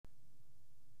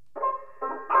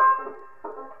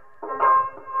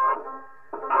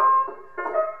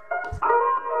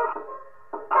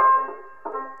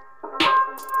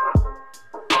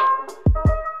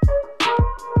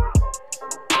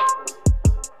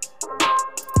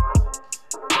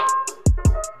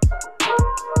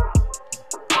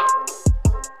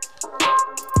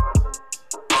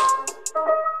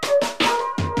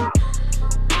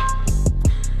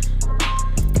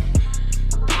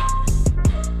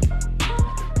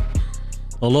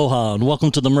Aloha and welcome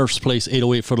to the Murph's Place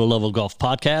 808 for the Love of Golf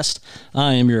podcast.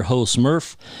 I am your host,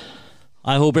 Murph.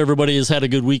 I hope everybody has had a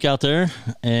good week out there.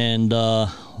 And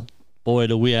boy,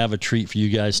 do we have a treat for you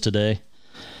guys today.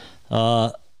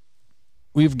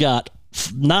 We've got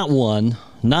not one,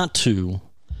 not two,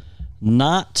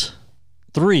 not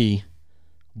three,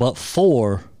 but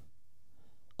four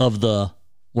of the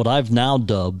what I've now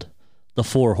dubbed the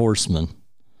Four Horsemen.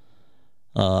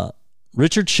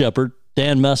 Richard Shepard,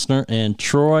 Dan Messner, and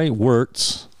Troy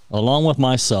Wirtz, along with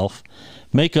myself,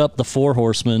 make up the Four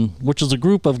Horsemen, which is a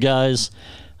group of guys.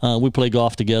 We play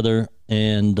golf together,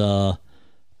 and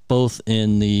both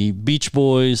in the Beach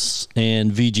Boys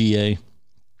and VGA.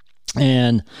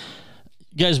 And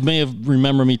you guys may have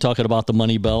remember me talking about the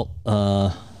money belt,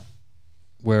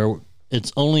 where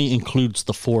it only includes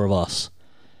the four of us.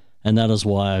 And that is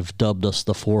why I've dubbed us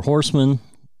the Four Horsemen.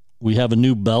 We have a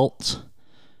new belt.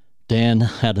 Dan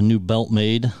had a new belt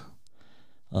made.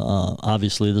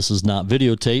 Obviously, this is not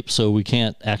videotape, so we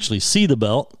can't actually see the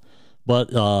belt. But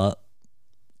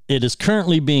it is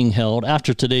currently being held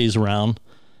after today's round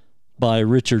by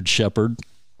Richard Shepard.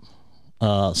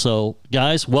 So,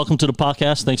 guys, welcome to the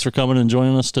podcast. Thanks for coming and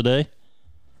joining us today.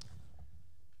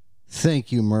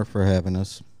 Thank you, Murph, for having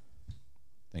us.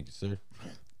 Thank you, sir.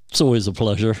 It's always a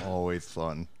pleasure. Always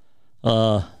fun.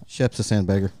 Shep's a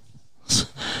sandbagger.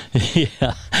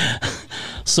 Yeah.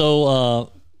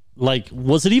 So,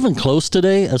 was it even close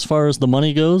today as far as the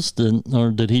money goes?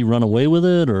 Or did he run away with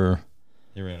it? Or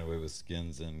He ran away with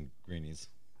skins and greenies.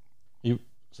 he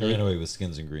Ran away with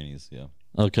skins and greenies, yeah.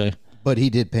 Okay. But he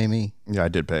did pay me. Yeah, I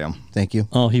did pay him Thank you.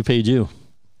 Oh, he paid you.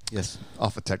 Yes.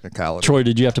 off a technicality. Troy,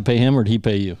 did you have to pay him or did he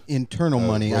pay you? Internal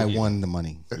money, I broke won even. the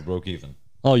money. We broke even.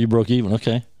 Oh, you broke even.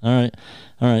 Okay. All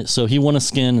right. So he won a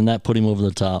skin and that put him over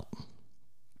the top.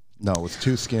 No, it was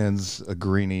two skins, a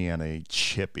greenie, and a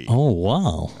chippy. Oh,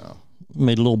 wow.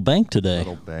 Made a little bank today.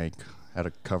 Little bank. Had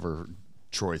to cover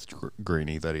Troy's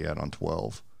greenie that he had on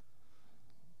 12.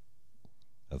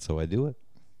 That's how I do it.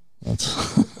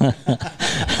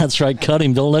 That's right. Cut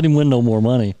him. Don't let him win no more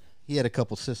money. He had a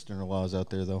couple sister-in-laws out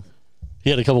there, though.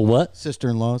 He had a couple what?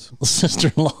 Sister-in-laws.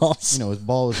 Sister-in-laws. You know, his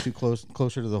ball was too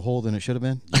closer to the hole than it should have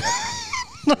been.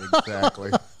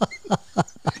 Exactly.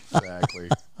 Exactly.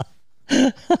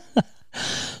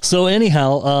 So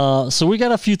anyhow, so we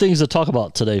got a few things to talk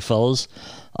about today, fellas.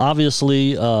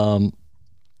 Obviously,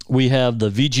 we have the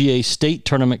VGA state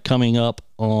tournament coming up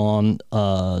on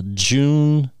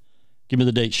June. Give me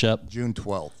the date, Shep. June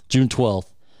 12th. June 12th.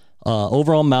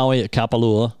 Over on Maui at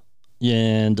Kapalua.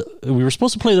 And we were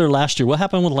supposed to play there last year. What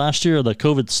happened with last year? The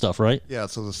COVID stuff, right? Yeah,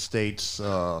 so the state's,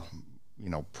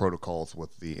 protocols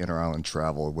with the inter-island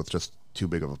travel was just too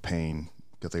big of a pain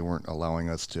because they weren't allowing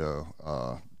us to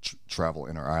travel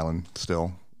inter-island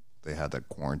still. They had that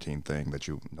quarantine thing that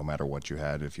you, no matter what you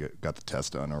had, if you got the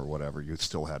test done or whatever, you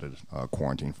still had to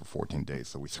quarantine for 14 days.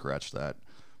 So we scratched that,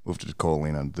 moved to Ko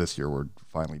Olina. This year we're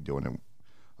finally doing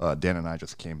it. Dan and I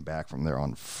just came back from there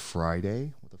on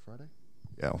Friday. Was it Friday?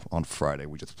 Yeah, on Friday.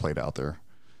 We just played out there.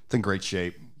 It's in great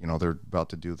shape. You know, they're about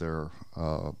to do their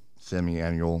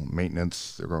semi-annual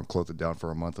maintenance. They're going to close it down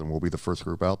for a month, and we'll be the first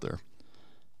group out there.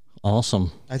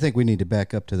 Awesome. I think we need to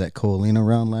back up to that Ko Olina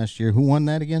round last year. Who won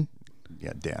that again?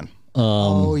 Yeah, Dan.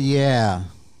 Oh, yeah.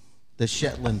 The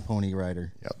Shetland pony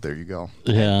rider. Yeah, there you go.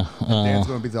 Yeah. Dan's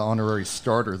going to be the honorary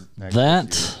starter next year.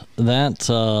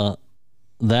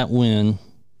 That win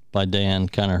by Dan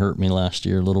kind of hurt me last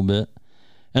year a little bit.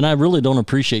 And I really don't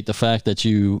appreciate the fact that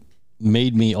you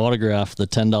made me autograph the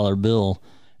 $10 bill.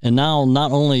 And now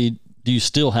not only do you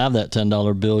still have that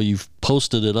 $10 bill, you've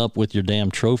posted it up with your damn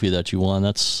trophy that you won.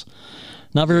 That's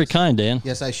not very kind, Dan.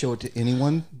 Yes, I show it to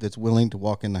anyone that's willing to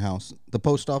walk in the house. The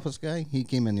post office guy, he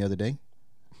came in the other day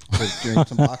during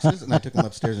some boxes, and I took him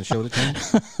upstairs and showed it to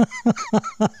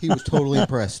him. He was totally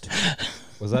impressed.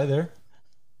 Was I there?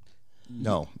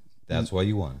 No. That's why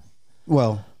you won.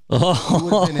 Well, he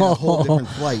would have been in a whole different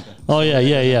flight. Oh,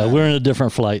 yeah. We're in a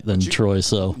different flight than Troy,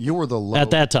 so You were the low,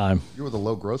 at that time. You were the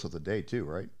low gross of the day too,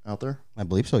 right? Out there. I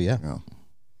believe so, yeah. Yeah.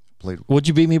 Played. Would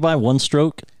you beat me by one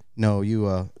stroke? No,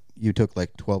 you took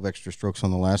like 12 extra strokes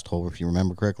on the last hole, if you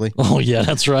remember correctly. Oh, yeah,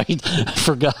 that's right. I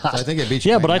forgot. So I think it beat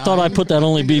you. Yeah, by but I thought I 9. put that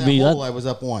only beat That me. hole, I was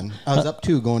up 1. I was up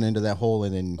 2 going into that hole,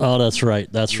 and then Oh, that's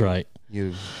right. That's right.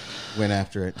 you went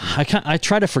after it. I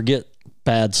try to forget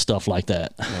bad stuff like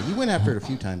that. Yeah, you went after it a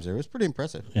few times there. It was pretty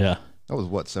impressive. Yeah. That was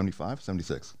what, 75,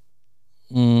 76?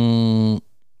 Mm,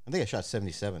 I think I shot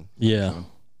 77. yeah.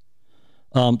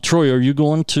 Troy, are you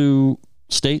going to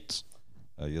states?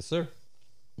 Yes, sir.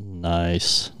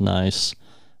 Nice.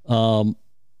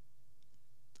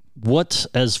 What,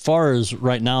 as far as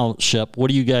right now, Shep, what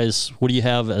do you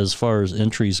have as far as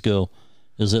entries go?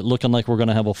 Is it looking like we're going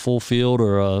to have a full field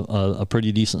or a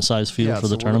pretty decent sized field for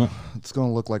the tournament? It's going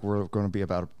to look like we're going to be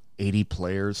about 80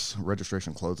 players.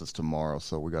 Registration closes tomorrow,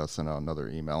 so we got to send out another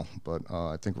email. But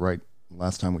I think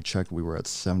last time we checked, we were at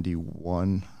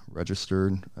 71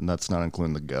 registered, and that's not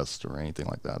including the guests or anything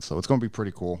like that. So it's going to be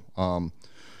pretty cool.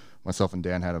 Myself and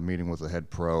Dan had a meeting with the head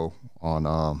pro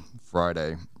on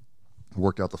Friday,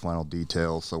 worked out the final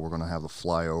details. So we're going to have the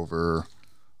flyover,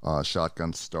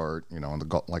 shotgun start.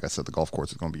 And like I said, the golf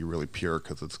course is going to be really pure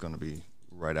because it's going to be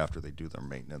right after they do their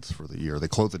maintenance for the year. They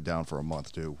close it down for a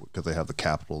month too because they have the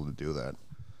capital to do that.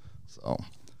 So yeah,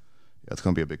 it's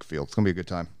going to be a big field. It's going to be a good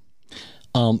time.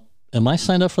 Am I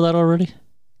signed up for that already?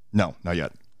 No, not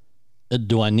yet.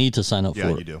 Do I need to sign up for it?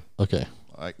 Yeah, you do. Okay.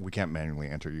 We can't manually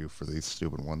enter you for these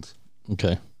stupid ones.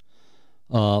 Okay.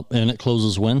 And it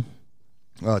closes when?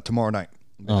 Tomorrow night.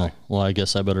 Oh, well, I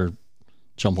guess I better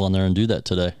jump on there and do that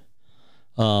today.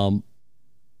 I'm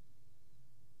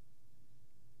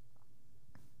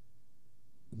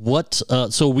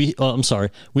sorry.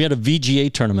 We had a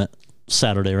VGA tournament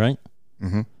Saturday, right?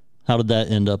 Mm-hmm. How did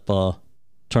that end up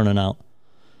turning out?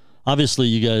 Obviously,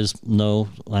 you guys know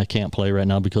I can't play right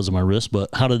now because of my wrist, but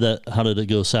how did it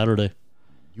go Saturday?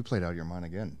 You played out of your mind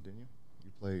again, didn't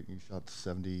you? You shot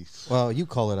 70. Well, you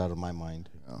call it out of my mind.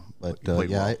 But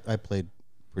well. I played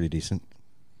pretty decent.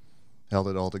 Held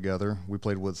it all together. We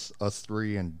played with us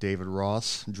three and David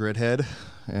Ross, Dreadhead,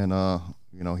 and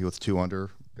he was 2 under.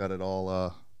 Got it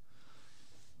all.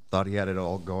 Thought he had it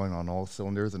all going on all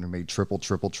cylinders, and he made triple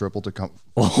to come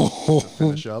to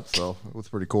finish up. So it was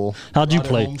pretty cool. How'd you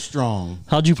play? Home strong.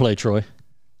 How'd you play, Troy?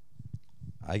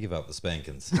 I give out the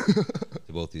spankings to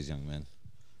both these young men.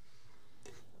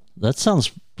 That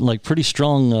sounds like pretty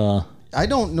strong. I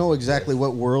don't know exactly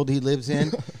what world he lives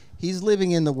in. He's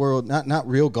living in the world, not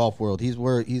real golf world.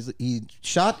 He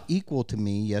shot equal to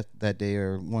me that day,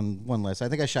 or one less. I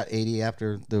think I shot 80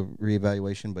 after the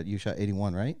reevaluation, but you shot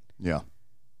 81, right? Yeah.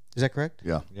 Is that correct?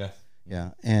 Yeah. Yeah.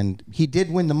 And he did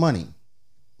win the money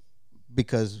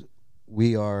because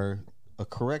we are a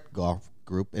correct golf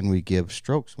group and we give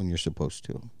strokes when you're supposed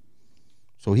to.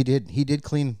 So he did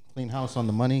clean house on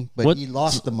the money, but he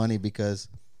lost the money because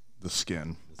The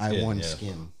skin. I won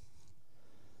skin.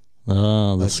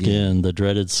 Oh, the skin, the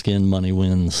dreaded skin money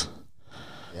wins.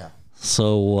 Yeah.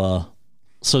 So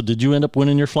did you end up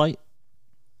winning your flight?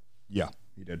 Yeah,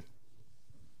 he did.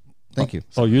 Thank you.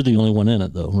 Oh, you're the only one in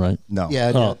it, though, right? No.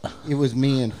 Yeah, it was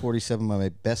me and 47 of my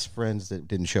best friends that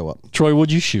didn't show up. Troy,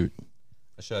 what'd you shoot?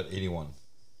 I shot 81.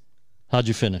 How'd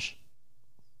you finish?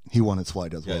 He won his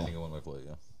flight as Yeah, I well. think I won my flight,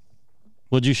 yeah.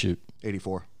 What'd you shoot?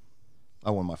 84.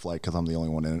 I won my flight because I'm the only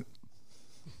one in it.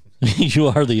 You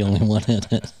are the only one in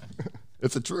it.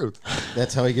 It's the truth.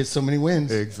 That's how he gets so many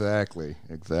wins. Exactly.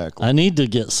 I need to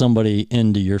get somebody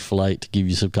into your flight to give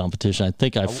you some competition. I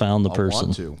think I found the person. I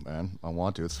want to, man. I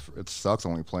want to. It sucks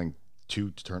only playing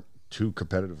two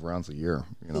competitive rounds a year.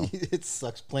 You know, It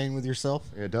sucks playing with yourself.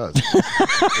 it does. It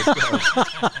does.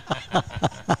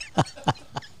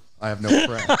 I have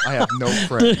no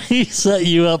friends. He set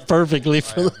you up perfectly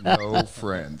for that. I have no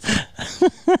friends.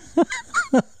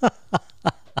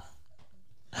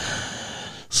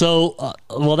 So,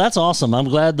 well, that's awesome. I'm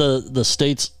glad the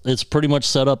state's it's pretty much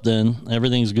set up. Then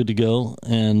everything's good to go,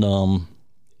 and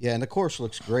Yeah, and the course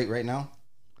looks great right now.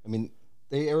 I mean,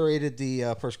 they aerated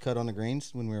the first cut on the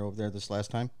greens when we were over there this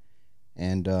last time,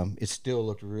 and it still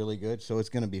looked really good. So it's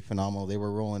going to be phenomenal. They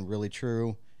were rolling really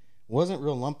true. Wasn't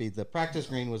real lumpy. The practice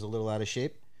green was a little out of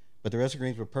shape, but the rest of the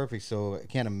greens were perfect. So I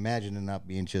can't imagine it not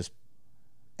being just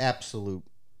absolute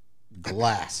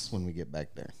glass when we get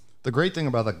back there. The great thing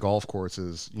about that golf course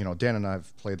is, Dan and I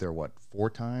have played there, 4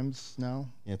 times now?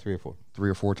 Yeah, 3 or 4. 3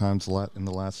 or 4 times in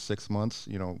the last 6 months,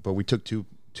 but we took two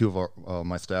of our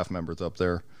my staff members up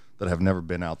there that have never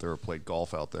been out there or played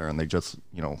golf out there, and they just,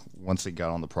 once they got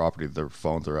on the property, their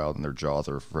phones are out and their jaws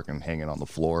are freaking hanging on the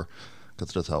floor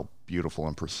because just how beautiful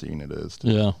and pristine it is. Too.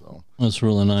 yeah, So, that's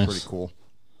really nice. pretty cool.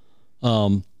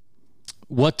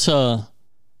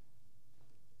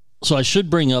 So I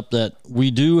should bring up that we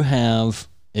do have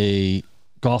a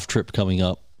golf trip coming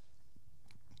up.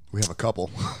 We have a couple.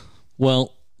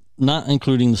 Well, not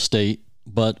including the state,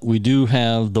 but we do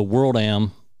have the World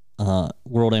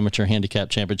Amateur Handicap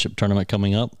Championship tournament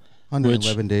coming up.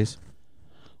 111 days.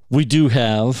 We do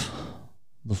have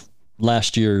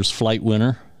last year's flight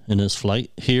winner in his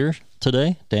flight here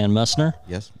today, Dan Messner,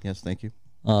 Yes, thank you.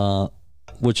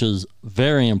 which is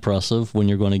very impressive when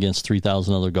you're going against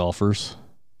 3,000 other golfers.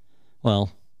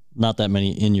 Well, not that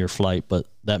many in your flight, but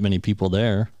that many people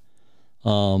there.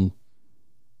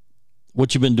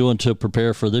 What you been doing to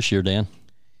prepare for this year, Dan?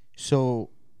 So,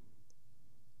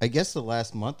 I guess the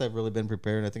last month I've really been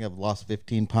prepared. I think I've lost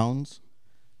 15 pounds.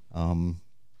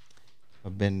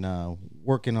 I've been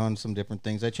working on some different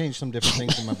things. I changed some different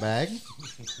things in my bag.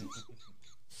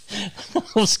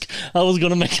 I was going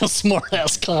to make a smart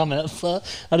ass comment,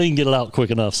 but I didn't get it out quick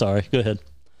enough. Sorry. Go ahead.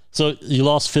 So you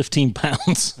lost 15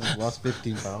 pounds. I've lost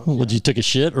 15 pounds. Would you took a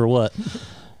shit or what?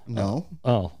 No.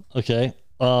 Oh, okay.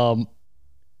 And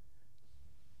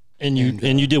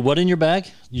you did what in your bag?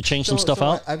 You changed some stuff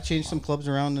out? I've changed some clubs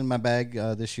around in my bag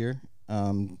this year.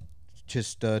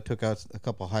 Just took out a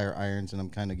couple higher irons, and I'm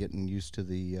kind of getting used to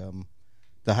the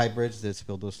hybrids that's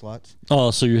filled with slots.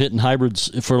 Oh, so you're hitting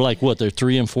hybrids for like what? They're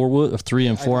 3 and 4 wood, or 3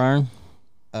 and 4 iron?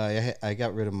 I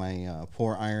got rid of my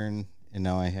 4 iron, and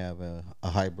now I have a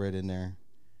hybrid in there.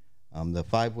 The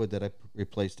 5 wood that I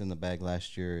replaced in the bag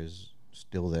last year is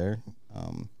still there.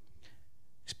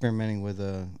 Experimenting with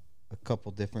a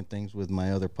couple different things with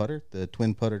my other putter, the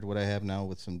twin putter, what I have now,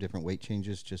 with some different weight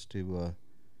changes, just to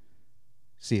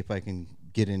see if I can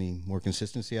get any more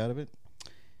consistency out of it.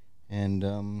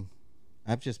 And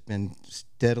I've just been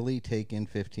steadily taking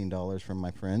 $15 from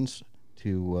my friends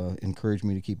to encourage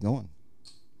me to keep going.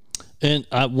 And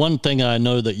one thing I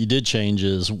know that you did change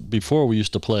is before we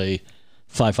used to play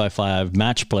 5-5-5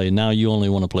 match play. Now you only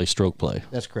want to play stroke play.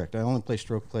 That's correct. I only play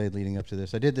stroke play leading up to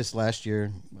this. I did this last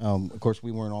year. Of course,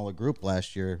 we weren't all a group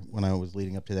last year when I was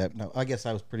leading up to that. Now, I guess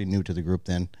I was pretty new to the group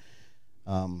then.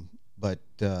 But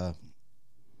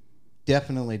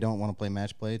definitely don't want to play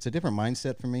match play. It's a different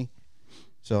mindset for me.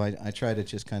 So I try to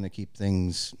just kind of keep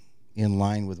things in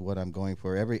line with what I'm going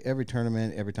for. Every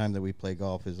tournament, every time that we play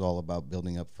golf is all about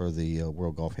building up for the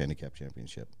World Golf Handicap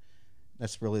Championship.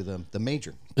 That's really the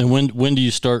major. And when do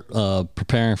you start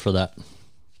preparing for that?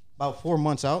 About 4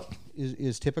 months out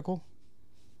is typical.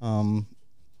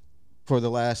 For the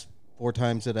last 4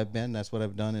 times that I've been, that's what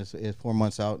I've done is 4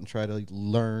 months out and try to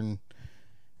learn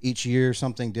each year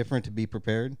something different to be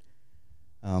prepared.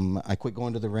 I quit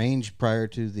going to the range prior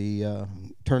to the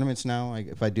tournaments now.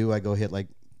 If I do, I go hit like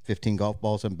 15 golf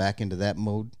balls. I'm back into that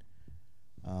mode.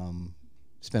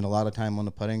 Spend a lot of time on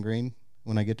the putting green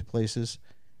when I get to places.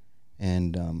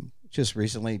 And just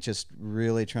recently, just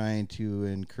really trying to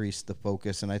increase the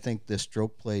focus. And I think the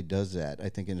stroke play does that. I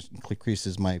think it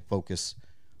increases my focus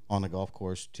on the golf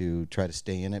course to try to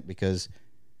stay in it, because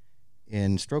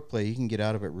in stroke play, you can get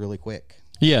out of it really quick.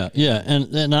 Yeah,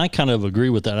 and I kind of agree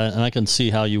with that, and I can see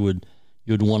how you'd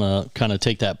want to kind of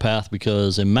take that path,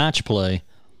 because in match play,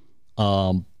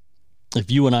 if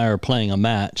you and I are playing a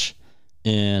match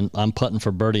and I'm putting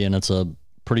for birdie and it's a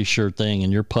pretty sure thing,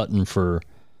 and you're putting for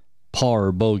par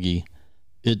or bogey,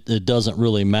 it doesn't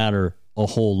really matter a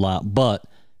whole lot. But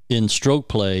in stroke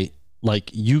play,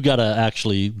 like, you got to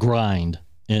actually grind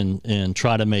and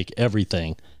try to make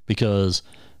everything, because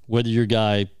whether your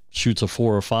guy shoots a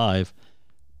 4 or 5,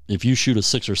 if you shoot a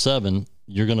 6 or 7,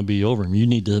 you're going to be over him. You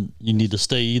need to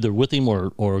stay either with him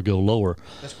or go lower.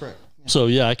 That's correct. Yeah. So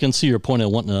yeah, I can see your point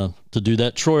of wanting to do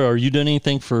that. Troy, are you doing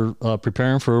anything for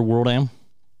preparing for World Am?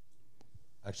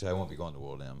 Actually, I won't be going to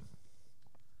World Am.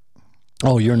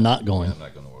 Oh, you're not going. I'm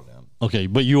not going to World Am. Okay,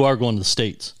 but you are going to the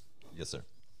States. Yes, sir.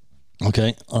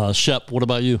 Okay, Shep, what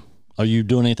about you? Are you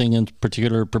doing anything in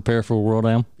particular to prepare for World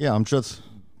Am? Yeah, I'm just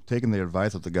taking the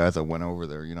advice of the guys that went over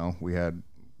there. You know, we had,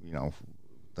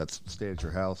 that stayed at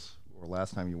your house, or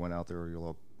last time you went out there, or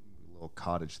your little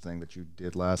cottage thing that you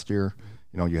did last year.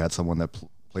 You had someone that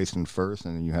placed in first,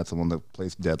 and you had someone that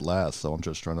placed dead last. So I'm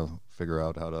just trying to figure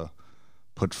out how to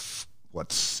put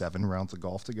 7 rounds of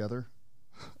golf together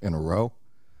in a row,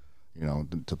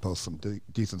 to post some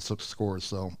decent scores.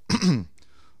 So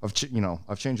I've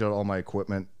changed out all my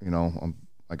equipment.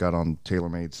 I got on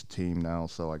TaylorMade's team now,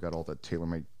 so I got all the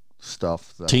TaylorMade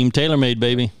stuff. Team TaylorMade,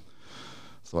 baby.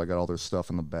 So I got all their stuff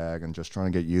in the bag and just trying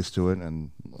to get used to it.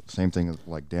 And same thing as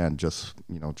like Dan, just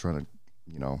trying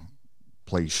to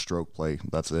play stroke play.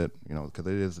 That's it. Because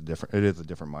it is a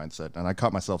different mindset. And I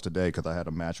caught myself today because I had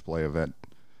a match play event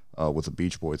with the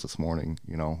Beach Boys this morning.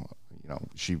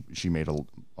 She made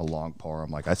a long par.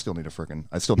 I'm like, I still need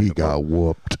He got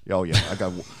whooped. Oh yeah, I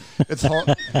got. It's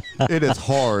hard. It is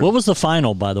hard. What was the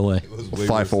final, by the way? It was way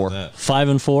 5-4. 5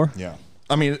 and 4. Yeah.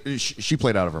 I mean, she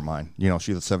played out of her mind.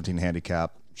 She's a 17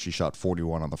 handicap. She shot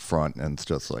 41 on the front, and it's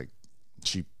just like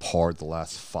she parred the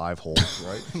last 5 holes,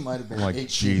 right? It might have been like, 18-1.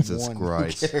 Jesus Who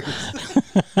Christ. cares?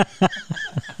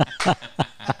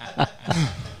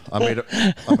 I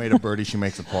made a birdie. She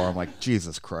makes a par. I'm like,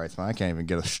 Jesus Christ, man! I can't even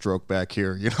get a stroke back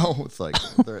here. It's like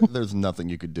there's nothing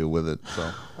you could do with it.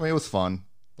 So I mean, it was fun.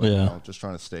 But, Yeah. just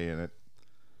trying to stay in it.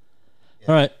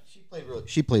 All right.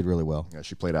 She played really well. Yeah,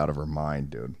 she played out of her mind,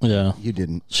 dude. Yeah. You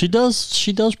didn't. She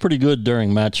does pretty good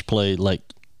during match play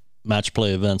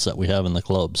events that we have in the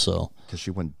club. So Because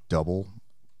she went double,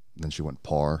 then she went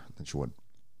par, then she went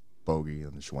bogey,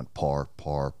 and then she went par,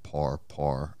 par, par,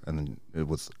 par, and then it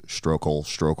was stroke hole,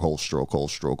 stroke hole, stroke hole,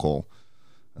 stroke hole,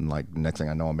 and like next thing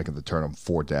I know, I'm making the turn. I'm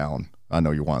 4 down. I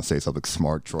know you want to say something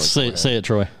smart, Troy. say it,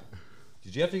 Troy.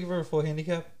 Did you have to give her a full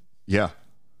handicap? Yeah,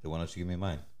 Then why don't you give me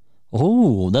mine?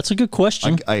 Oh, that's a good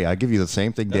question. I give you the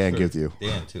same thing Dan For gives you.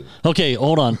 Dan too. Okay,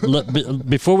 hold on.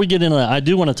 Before we get into that, I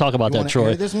do want to talk about that, wanna Troy.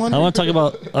 air this one? I want to talk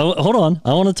about. Hold on.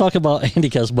 I want to talk about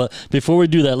handicaps, but before we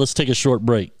do that, let's take a short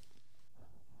break.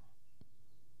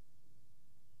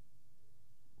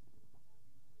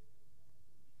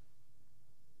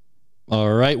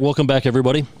 All right, welcome back,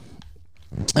 everybody.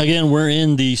 Again, we're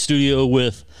in the studio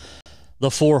with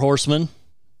the Four Horsemen: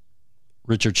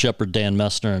 Richard Shepard, Dan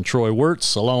Messner, and Troy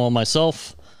Wirtz, along with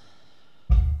myself.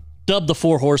 Dubbed the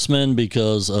Four Horsemen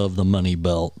because of the money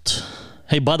belt.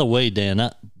 Hey, by the way, Dan,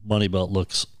 that money belt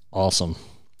looks awesome.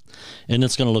 And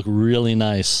it's going to look really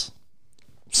nice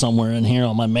somewhere in here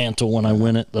on my mantle when I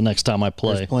win it the next time I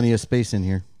play. There's plenty of space in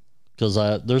here. Because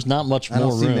there's not much I more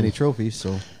don't see room. many trophies,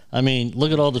 so I mean,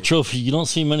 look at all the trophies. You don't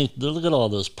see many. Look at all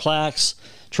those plaques,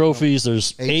 trophies.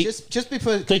 There's hey, 8. just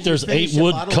because I think there's you finish 8 a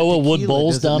wood bottle of Koa wood tequila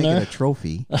bowls doesn't down make it there. a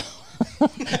trophy. I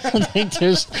think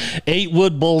there's 8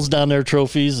 wood bowls down there,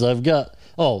 trophies. I've got,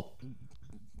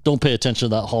 don't pay attention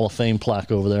to that Hall of Fame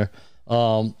plaque over there.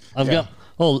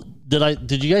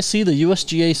 Did you guys see the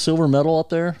USGA silver medal up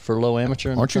there for low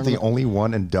amateur? Aren't you the only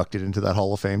one inducted into that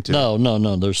Hall of Fame too? No.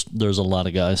 There's a lot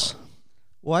of guys.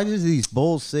 Why does these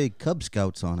bowls say Cub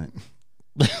Scouts on it?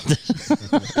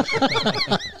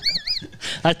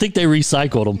 I think they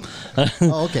recycled them.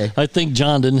 Oh, okay. I think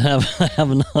John didn't have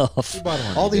enough.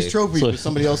 All these trophies with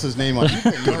somebody else's name on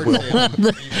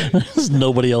it. There's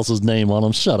nobody else's name on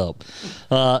them. Shut up.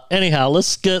 Anyhow,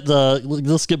 let's get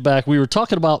back. We were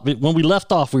talking about, when we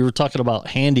left off, we were talking about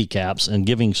handicaps and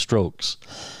giving strokes.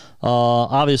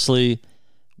 Obviously,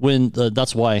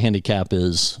 that's why a handicap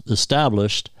is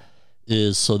established,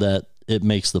 is so that it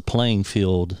makes the playing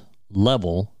field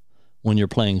level when you're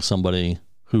playing somebody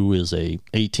who is a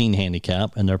 18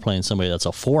 handicap and they're playing somebody that's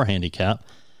a 4 handicap.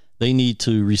 They need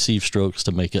to receive strokes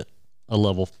to make it a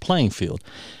level playing field.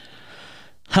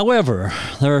 However,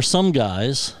 there are some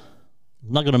guys,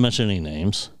 I'm not going to mention any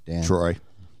names, Dan. Troy.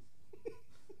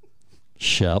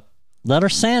 Shep, that are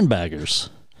sandbaggers.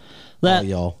 That,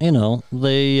 y'all.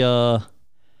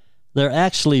 they're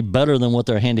actually better than what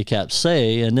their handicaps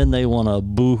say, and then they want to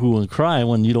boo-hoo and cry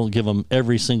when you don't give them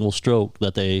every single stroke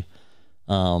that they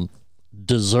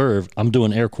deserve. I'm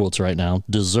doing air quotes right now.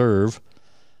 Deserve.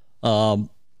 Why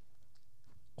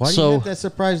do you have that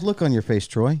surprised look on your face,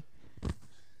 Troy?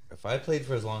 If I played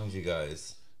for as long as you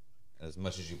guys, as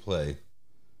much as you play,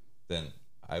 then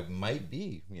I might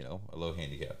be, a low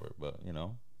handicapper. But,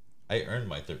 I earned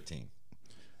my 13.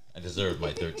 I deserved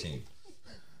my 13.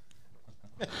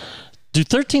 Do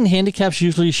 13 handicaps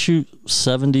usually shoot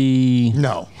 70?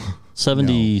 No.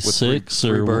 76 No, with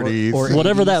three birdies. or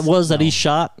whatever that was that he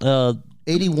shot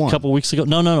 81. a couple weeks ago.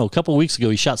 No. A couple weeks ago,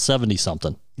 he shot 70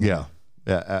 something. Yeah.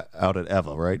 Out at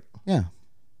Eva, right? Yeah.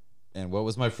 And what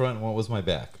was my front and what was my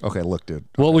back? Okay, look, dude.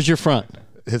 What was your front?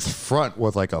 His front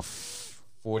was like a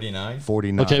 49.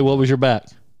 49. Okay, what was your back?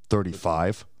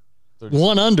 35.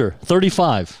 1 under,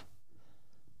 35.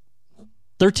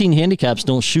 13 handicaps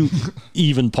don't shoot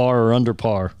even par or under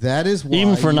par. That is why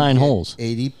Even for you 9 get holes.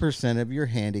 80% of your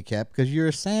handicap because you're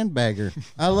a sandbagger.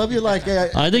 I love you like I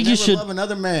think you never should- love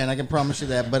another man. I can promise you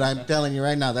that. But I'm telling you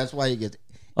right now, that's why you get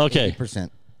Okay.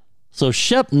 80%. So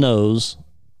Shep knows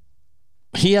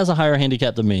he has a higher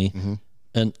handicap than me,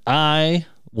 and I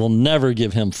will never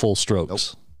give him full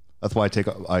strokes. That's why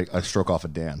I stroke off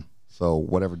of Dan. So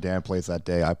whatever Dan plays that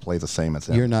day, I play the same as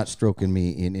him. You're not stroking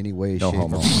me in any way, No shape,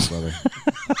 homo. or form, brother.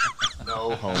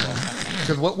 no homo.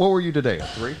 Because what were you today? A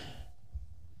 3?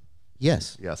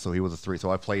 Yes. Yeah. So he was a 3. So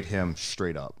I played him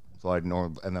straight up. So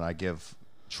and then I give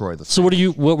Troy the. So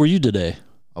what were you today?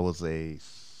 I was a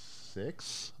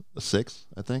 6. A 6,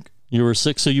 I think. You were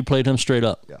 6, so you played him straight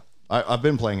up. Yeah. I've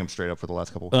been playing him straight up for the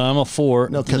last couple. I'm a 4,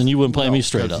 and you wouldn't play me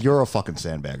straight 'cause up. You're a fucking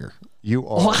sandbagger. You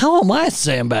are. Well, how am I a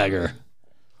sandbagger?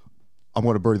 I'm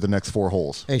going to birdie the next 4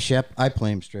 holes. Hey, Shep, I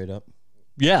play him straight up.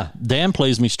 Yeah, Dan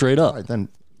plays me straight up. All right, then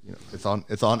it's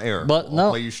on air. But I'll no.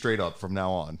 play you straight up from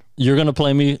now on. You're going to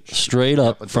play me straight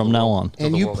up from now on.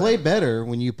 And the you world play better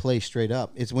when you play straight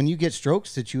up. It's when you get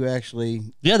strokes that you actually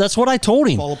Yeah, that's what I told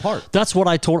him. fall apart. That's what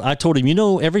I told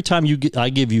him. Every time I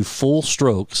give you full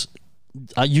strokes,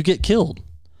 you get killed.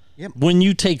 Yep. when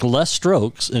you take less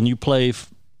strokes and you play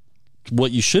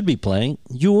what you should be playing,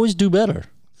 you always do better.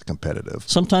 It's competitive.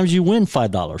 Sometimes you win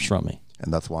 $5 from me.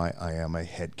 And that's why I am a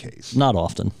head case. Not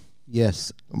often.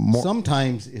 Yes.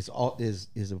 Sometimes is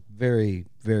a very,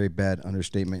 very bad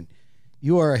understatement.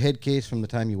 You are a head case from the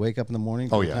time you wake up in the morning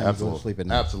to Oh the yeah, time you go absolutely. to sleep at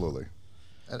night. Absolutely.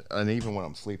 And even when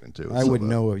I'm sleeping too. I would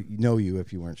know you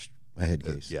if you weren't a head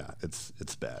case. Yeah, it's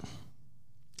bad.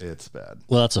 It's bad.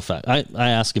 Well, that's a fact. I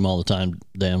ask him all the time,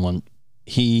 Dan, when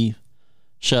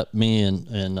Shep, me,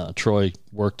 and Troy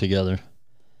work together.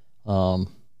 I'm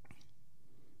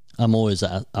always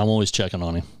checking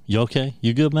on him. You okay?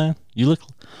 You good, man? You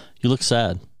look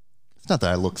sad. It's not that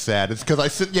I look sad. It's because I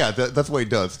sit. Yeah, that's what he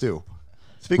does too.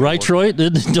 Speaking Right, of Troy?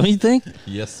 Don't you think?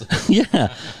 Yes.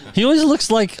 Yeah. He always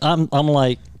looks like I'm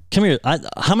like, come here.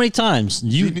 How many times do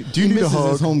you need a misses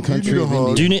hug? his home country Do you of need a hug?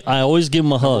 India. do you need? I always give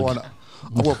him a hug.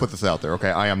 I will put this out there. Okay,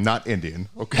 I am not Indian.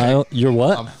 Okay, You're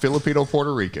what? I'm Filipino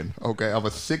Puerto Rican. Okay, I'm a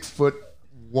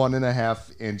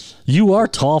 6'1.5" You are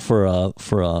tall for a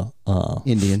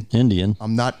Indian. Indian.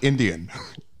 I'm not Indian.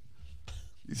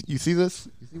 You see this?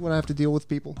 You see what I have to deal with,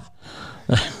 people?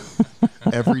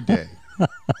 Every day.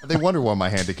 And they wonder why my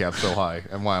handicap's so high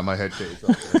and why my head case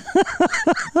up there.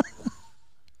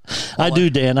 I do,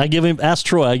 Dan. Ask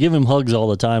Troy. I give him hugs all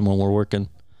the time when we're working.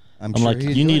 I'm like,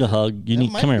 he's you need doing a it. hug. You That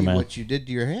need might come here, be man. What you did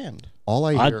to your hand. All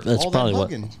I hear, That's all that probably what.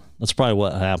 hugging. That's probably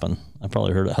what happened. I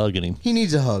probably heard it hugging him. He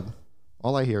needs a hug.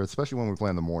 all I hear, especially when we play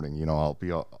in the morning, you know, I'll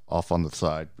be off on the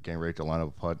side, getting ready to line up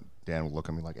a putt. Dan will look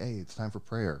at me like, "Hey, it's time for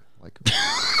prayer." Like,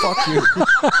 fuck you.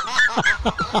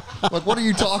 Like, what are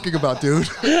you talking about, dude?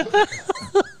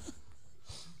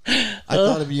 I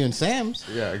thought of you and Sam's.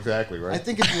 Yeah, exactly, right? I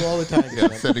think of you all the time. Yeah,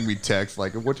 sending me texts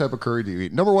like, "What type of curry do you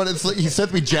eat?" Number one, it's like, he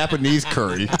sent me Japanese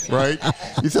curry, right?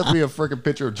 He sent me a freaking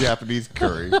picture of Japanese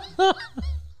curry.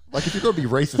 Like, if you're gonna be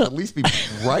racist, at least be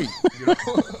right. You know?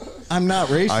 I'm not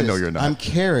racist. I know you're not. I'm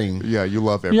caring. Yeah, you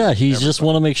love everything. Yeah, he just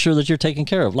want to make sure that you're taken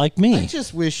care of, like I me.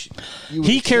 just wish you would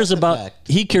He cares accept the about fact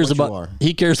he cares of what you about are.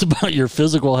 he cares about your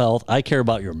physical health. I care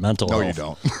about your mental No,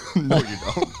 health. you don't. No, you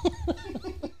don't.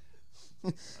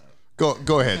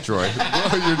 Go ahead, Troy.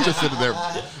 You're just sitting there.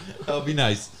 That'll be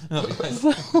nice. That'll be nice.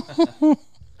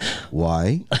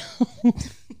 Why?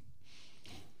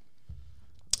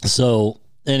 So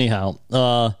anyhow,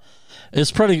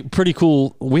 it's pretty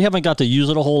cool. We haven't got to use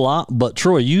it a whole lot, but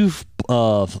Troy, you've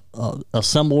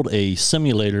assembled a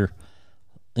simulator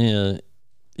in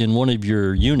one of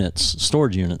your units,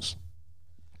 storage units.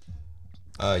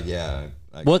 Yeah.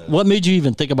 What made you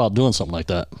even think about doing something like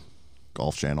that?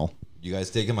 Golf Channel. You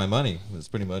guys taking my money. That's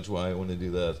pretty much why I want to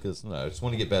do that, because I just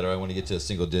want to get better. I want to get to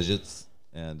single digits,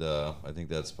 and I think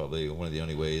that's probably one of the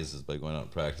only ways is by going out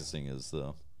and practicing is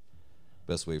the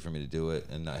best way for me to do it,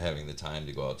 and not having the time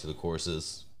to go out to the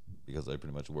courses because I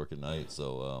pretty much work at night.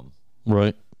 So,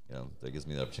 Right. you know, that gives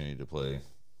me the opportunity to play,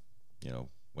 you know,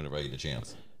 whenever I get a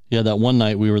chance. Yeah, that one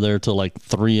night we were there till like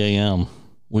 3 a.m.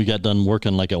 We got done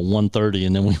working like at 1:30,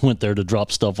 and then we went there to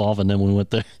drop stuff off, and then we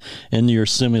went there in your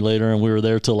simulator, and we were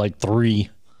there till like 3.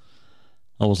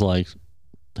 I was like,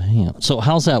 damn. So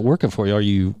how's that working for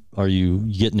you? Are you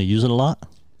getting to use it a lot?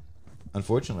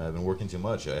 Unfortunately, I've been working too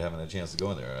much. I haven't had a chance to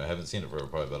go in there. I haven't seen it for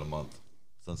probably about a month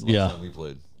since the last time we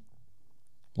played.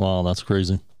 Wow, that's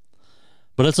crazy.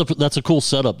 But that's a cool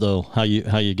setup though. How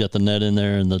you get the net in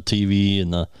there and the TV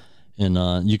and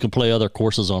you can play other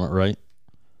courses on it, right?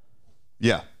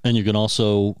 Yeah. And you can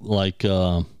also like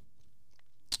You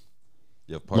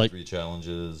have par Like- 3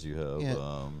 challenges. You have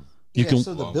Yeah. you can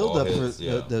So the Long build ball up for hits,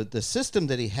 yeah. the system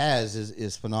that he has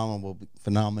is phenomenal.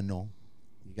 Phenomenal.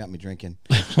 You got me drinking.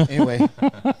 Anyway,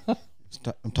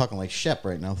 I'm talking like Shep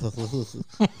right now. So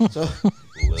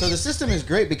the system is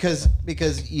great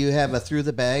because you have a through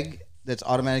the bag that's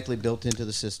automatically built into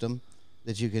the system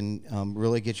that you can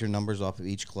really get your numbers off of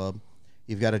each club.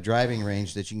 You've got a driving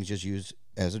range that you can just use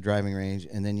as a driving range,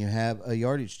 and then you have a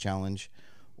yardage challenge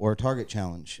or a target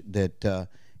challenge that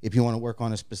if you want to work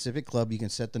on a specific club, you can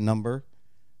set the number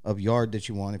of yard that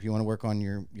you want. If you want to work on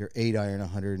your 8 iron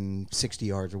 160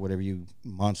 yards or whatever you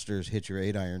monsters hit your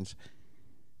 8 irons,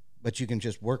 but you can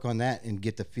just work on that and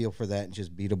get the feel for that and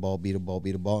just beat a ball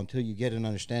until you get an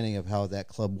understanding of how that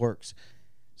club works.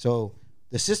 So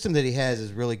the system that he has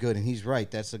is really good, and he's right.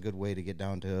 That's a good way to get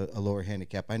down to a lower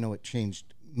handicap. I know it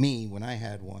changed me when I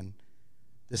had one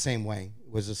the same way.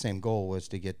 It was the same goal, was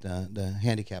to get the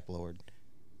handicap lowered.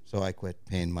 So I quit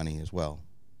paying money as well.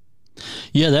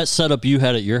 Yeah, that setup you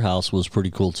had at your house was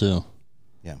pretty cool too.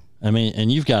 Yeah. I mean,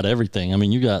 and you've got everything. I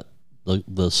mean, you got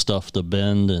the stuff to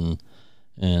bend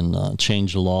and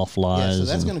change the loft Yeah, lies. so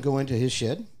that's going to go into his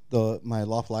shed, my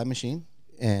loft lie machine,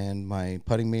 and my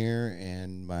putting mirror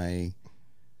and my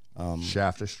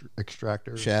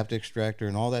extractor. shaft extractor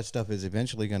and all that stuff is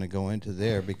eventually going to go into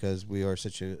there because we are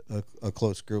such a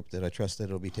close group that I trust that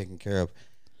it'll be taken care of.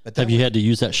 But Have you had to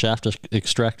use that shaft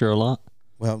extractor a lot?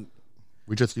 Well,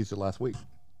 We just used it last week.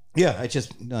 yeah, I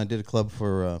just did a club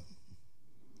for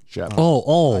Shaft.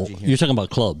 Oh, Haji here. you're talking about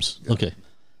clubs. Okay.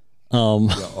 Yeah,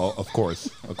 of course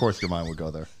your mind would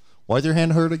go there. Why's your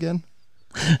hand hurt again?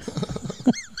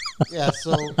 yeah.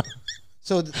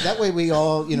 So that way we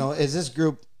all, as this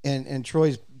group, and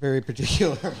Troy's very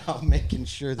particular about making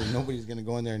sure that nobody's going to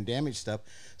go in there and damage stuff.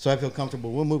 So I feel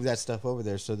comfortable. We'll move that stuff over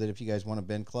there so that if you guys want to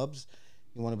bend clubs,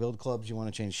 you want to build clubs, you want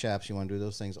to change shafts, you want to do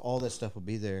those things, all that stuff will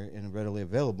be there and readily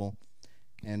available.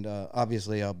 And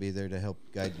obviously, I'll be there to help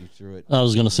guide you through it. I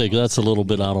was going to say, 'cause that's a little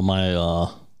bit out of my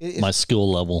my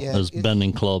skill level, yeah, is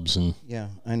bending clubs. And Yeah,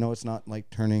 I know it's not like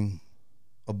turning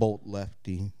a bolt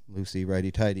lefty, loosey,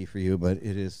 righty, tighty for you, but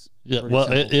it is. yeah, pretty well,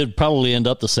 simple. it'd probably end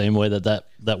up the same way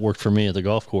that worked for me at the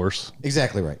golf course,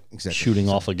 Exactly right. Exactly. shooting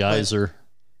off a geyser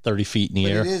 30 feet in the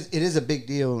But air. it is a big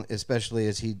deal, especially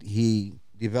as he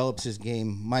develops his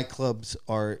game. My clubs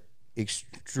are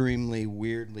extremely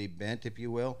weirdly bent, if you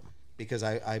will, because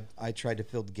I tried to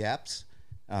fill the gaps.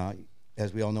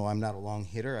 As we all know, I'm not a long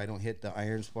hitter. I don't hit the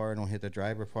irons far. I don't hit the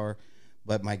driver far,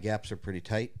 but my gaps are pretty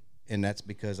tight, and that's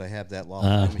because I have that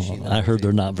loft machine. I heard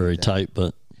they're not very tight,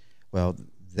 but Well,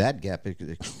 that gap is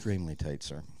extremely tight,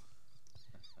 sir.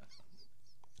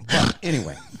 But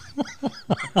anyway,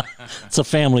 it's a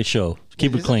family show.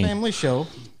 Keep it it's a clean. family show.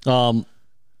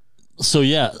 So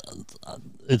yeah,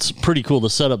 it's pretty cool. The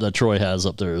setup that Troy has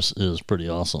up there is pretty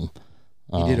awesome.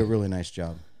 He did a really nice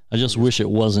job. I just wish it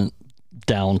wasn't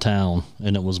downtown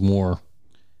and it was more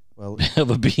Well, of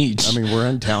a beach. I mean, we're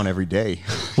in town every day.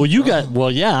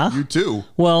 well, yeah. You too.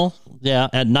 Well, yeah,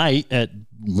 at night at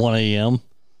 1 a.m.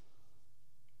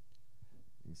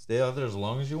 You stay out there as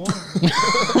long as you want.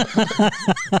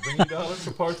 Bring you dollars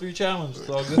for par 3 challenge. It's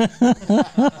all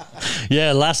good.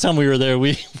 Yeah, last time we were there,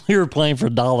 we were playing for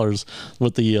dollars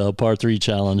with the par 3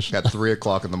 challenge At 3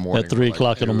 o'clock in the morning. at 3 we're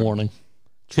o'clock in the dude, morning,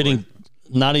 hitting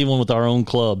not even with our own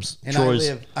clubs. and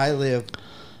Troy's, I live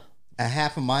a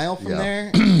half a mile from Yeah.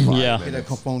 there. yeah. I get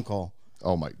a phone call.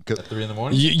 Oh my god. At 3 in the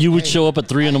morning. You would show up at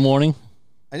 3 in the morning.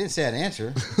 I didn't say I'd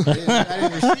answer. I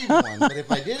didn't receive one, but if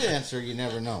I did answer, you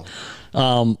never know.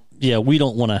 Yeah, we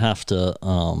don't want to have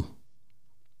to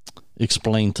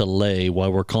explain to Lay why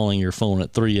we're calling your phone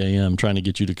at 3 a.m. trying to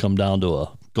get you to come down to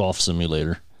a golf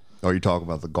simulator. Oh, you talking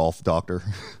about the golf doctor?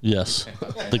 Yes,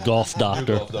 the golf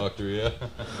doctor. Golf doctor, yeah.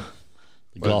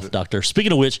 The golf doctor.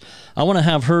 Speaking of which, I want to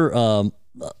have her,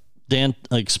 Dan,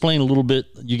 explain a little bit.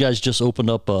 You guys just opened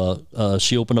up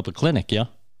she opened up a clinic, yeah?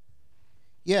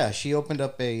 Yeah, she opened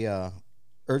up a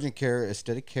urgent care,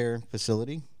 aesthetic care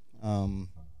facility.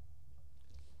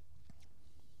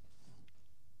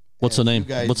 What's the As name? you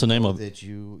guys What's the name know of it? that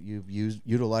you've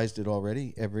utilized it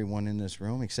already? Everyone in this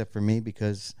room except for me,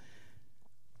 because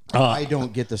I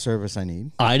don't get the service I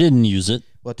need. I didn't use it.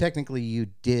 Well, technically you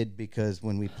did, because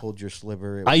when we pulled your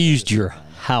sliver, it I was used your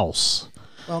house.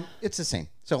 Well, it's the same.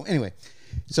 So anyway,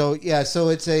 so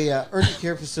it's a urgent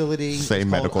care facility. Same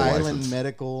It's medical called Island license.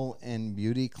 Medical and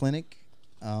Beauty Clinic.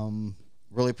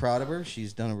 Really proud of her.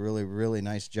 She's done a really, really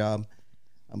nice job.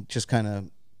 I'm just kind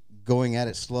of going at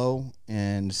it slow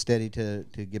and steady to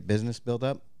get business built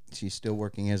up. She's still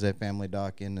working as a family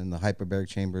doc in the hyperbaric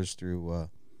chambers through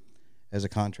as a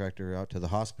contractor out to the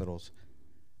hospitals.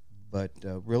 But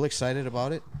real excited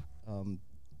about it.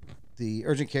 The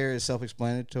urgent care is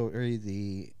self-explanatory.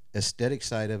 The aesthetic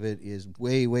side of it is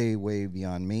way, way, way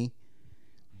beyond me.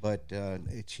 But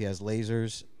she has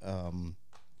lasers.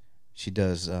 She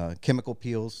does chemical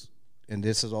peels. And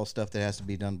this is all stuff that has to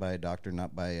be done by a doctor,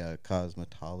 not by a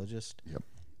cosmetologist. Yep.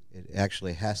 It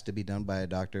actually has to be done by a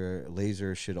doctor.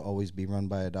 Laser should always be run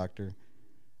by a doctor,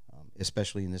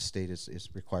 especially in this state. It's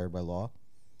required by law.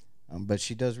 But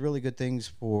she does really good things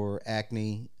for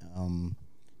acne,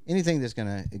 anything that's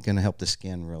gonna help the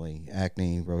skin, really.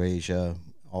 Acne, rosacea,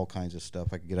 all kinds of stuff.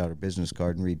 I could get out her business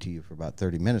card and read to you for about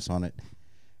 30 minutes on it,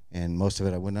 and most of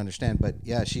it I wouldn't understand. But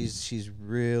yeah, she's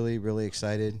really, really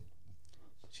excited.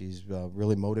 She's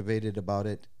really motivated about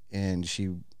it, and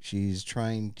she's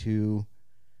trying to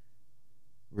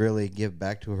really give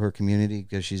back to her community,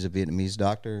 because she's a Vietnamese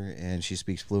doctor and she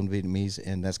speaks fluent Vietnamese,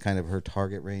 and that's kind of her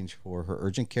target range for her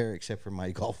urgent care, except for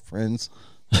my golf friends.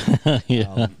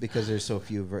 Yeah. Because there's so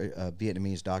few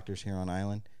Vietnamese doctors here on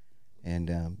island,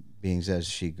 and being as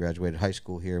she graduated high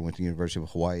school here, went to the University of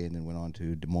Hawaii, and then went on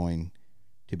to Des Moines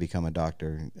to become a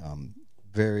doctor.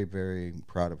 Very, very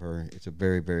proud of her. It's a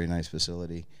very, very nice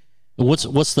facility.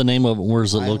 What's the name of it?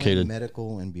 Where's it Island located?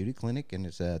 Medical and Beauty Clinic, and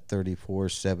it's at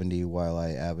 3470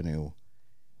 Wildlife Avenue,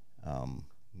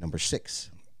 number 6.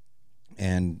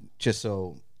 And just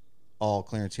so all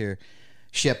clearance here,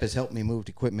 Shep has helped me move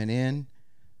equipment in,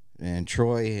 and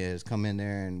Troy has come in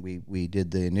there, and we did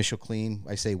the initial clean.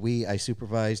 I say I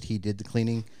supervised. He did the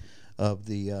cleaning of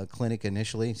the clinic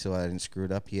initially, so I didn't screw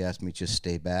it up. He asked me to just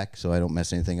stay back so I don't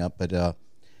mess anything up. But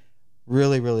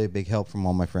really, really a big help from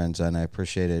all my friends, and I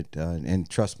appreciate it. And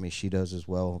trust me, she does as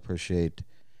well. Appreciate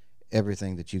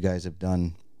everything that you guys have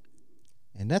done.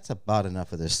 And that's about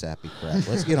enough of this sappy crap.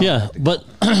 Let's get on. Yeah, but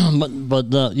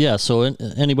yeah. So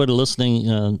anybody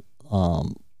listening,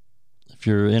 if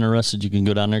you're interested, you can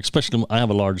go down there. Especially, I have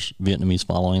a large Vietnamese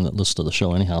following that listens to the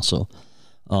show anyhow, so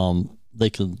they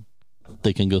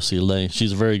can go see Lei.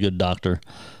 She's a very good doctor.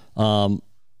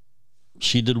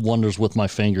 She did wonders with my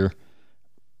finger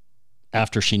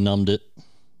after she numbed it.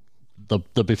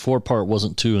 The before part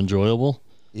wasn't too enjoyable.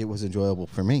 It was enjoyable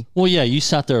for me. Well, yeah, you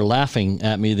sat there laughing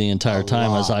at me the entire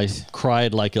time as I lot.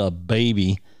 cried like a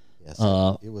baby. Yes,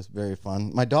 it was very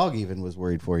fun. My dog even was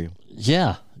worried for you.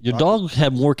 Yeah, your dog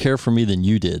had more care for me than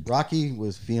you did. Rocky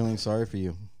was feeling sorry for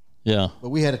you. Yeah. But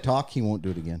we had a talk. He won't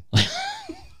do it again.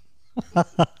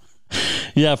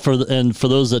 Yeah, for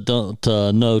those that don't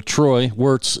know, Troy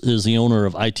Wirtz is the owner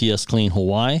of ITS Clean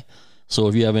Hawaii. So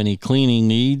if you have any cleaning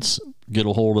needs, get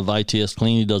a hold of ITS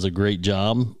Clean. He does a great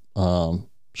job.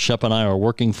 Shep and I are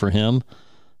working for him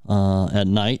at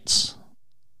nights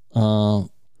to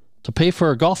pay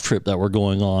for a golf trip that we're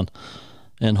going on.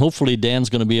 And hopefully Dan's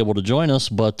going to be able to join us.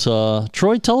 But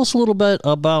Troy, tell us a little bit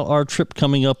about our trip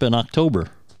coming up in October.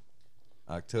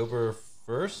 October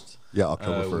 1st? Yeah,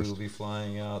 October 1st. We will be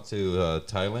flying out to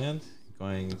Thailand,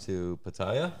 going to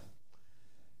Pattaya,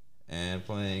 and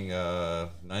playing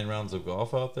 9 rounds of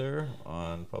golf out there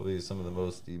on probably some of the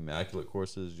most immaculate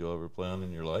courses you'll ever play on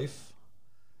in your life.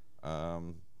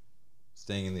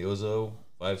 Staying in the Ozo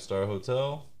 5-star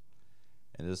hotel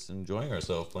and just enjoying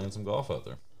ourselves playing some golf out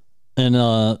there. And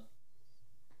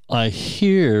I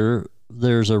hear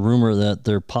there's a rumor that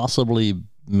there possibly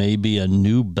may be a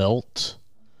new belt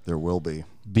There will be.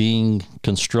 being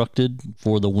constructed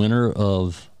for the winner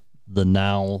of the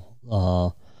now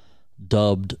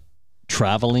dubbed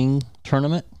traveling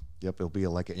tournament. Yep, it'll be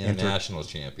like an International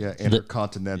champion.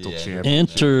 intercontinental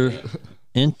champion.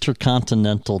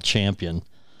 Intercontinental champion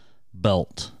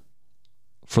belt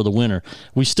for the winner.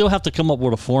 We still have to come up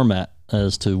with a format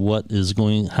as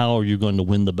to how are you going to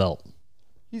win the belt.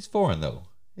 He's foreign, though.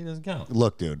 He doesn't count.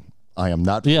 Look, dude, I am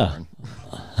not foreign.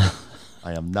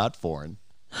 I am not foreign.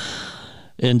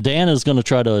 And Dan is going to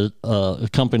try to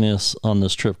accompany us on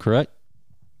this trip, correct?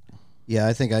 Yeah,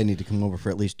 I think I need to come over for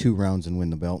at least 2 rounds and win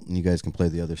the belt, and you guys can play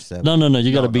the other 7. No.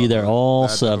 You got to be there all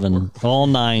 7, all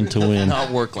 9 to win.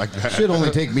 Not work like that. Should only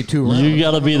take me 2 rounds. You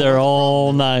got to be there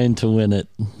all 9 to win it.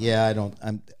 Yeah,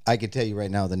 I can tell you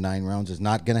right now the 9 rounds is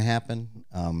not going to happen.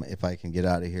 If I can get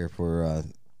out of here for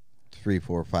 3,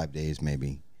 4, 5 days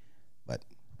maybe, but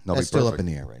that's still up in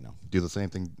the air right now. Do the same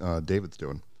thing David's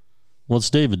doing. What's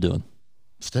David doing?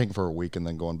 Staying for a week and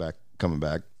then coming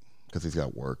back because he's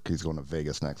got work. He's going to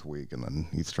Vegas next week, and then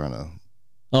he's trying to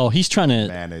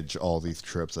manage all these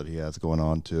trips that he has going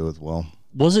on too as well.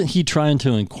 Wasn't he trying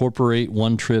to incorporate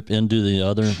one trip into the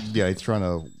other? Yeah, he's trying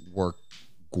to work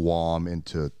Guam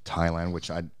into Thailand, which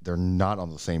they're not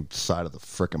on the same side of the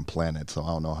frickin' planet, so I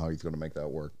don't know how he's going to make that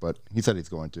work. But he said he's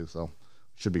going to, so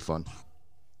should be fun.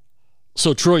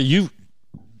 So Troy,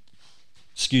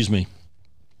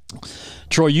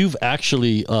 Troy, you've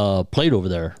actually played over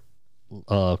there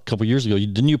a couple years ago.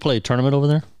 Didn't you play a tournament over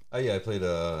there? Oh, yeah, I played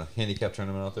a handicap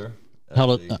tournament out there. How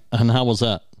was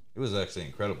that? It was actually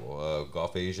incredible.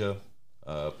 Golf Asia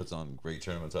puts on great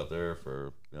tournaments out there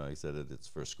for, he said it's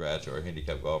for scratch or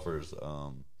handicap golfers.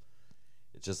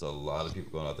 It's just a lot of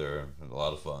people going out there and a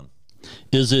lot of fun.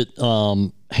 Is it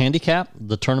handicap?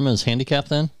 The tournament is handicap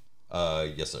then?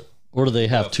 Yes, sir. Or do they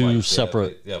have two flights.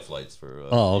 separate? They have flights for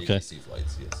okay. ABC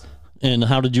flights, yes. And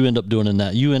how did you end up doing in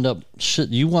that? You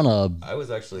won a... I was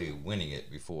actually winning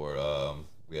it before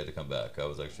we had to come back. I had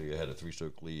a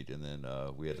 3-stroke lead, and then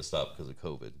we had to stop because of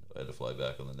COVID. I had to fly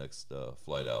back on the next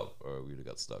flight out, or we would have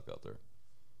got stuck out there.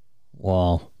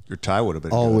 Wow. Your tie would have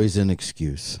been always an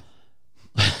excuse.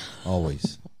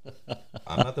 Always.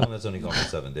 I'm not the one that's only gone for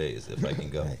 7 days, if I can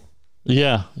go.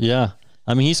 Yeah.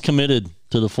 I mean, he's committed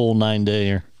to the full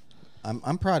 9-day.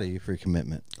 I'm proud of you for your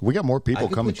commitment. We got more people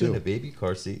coming too. I could put you in a too. baby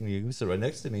car seat and you can sit right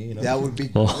next to me. That would be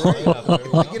great.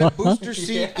 If I get a booster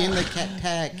seat in the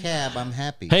cab, I'm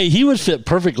happy. Hey, he would fit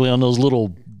perfectly on those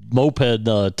little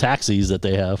moped taxis that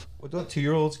they have. Well, don't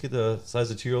 2-year-olds get the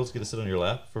size of 2-year-olds get to sit on your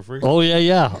lap for free? Oh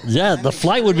yeah. The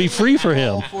flight would be free for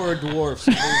him. All for a dwarf.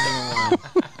 So leave me alone.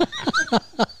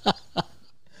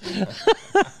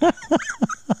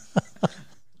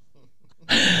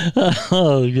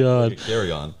 Oh God.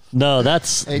 Carry on. No,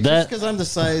 that's Hey, just that. because I'm the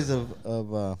size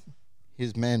of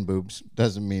his man boobs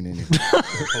doesn't mean anything.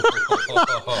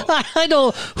 I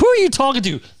know. Who are you talking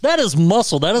to? That is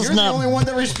muscle. That is You're not. the only one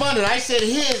that responded. I said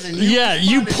his, and you Yeah,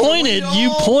 you responded. pointed. You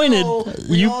pointed.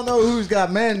 We all know who's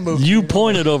got man boobs. You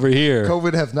pointed over here.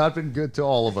 COVID has not been good to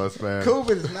all of us, man.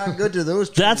 COVID is not good to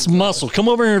those. That's muscle. Come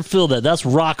over here and feel that. That's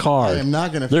rock hard. I am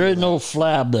not gonna. There feel ain't no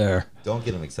flab there. Don't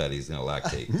get him excited. He's going to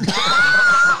lactate.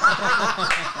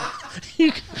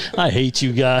 I hate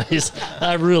you guys.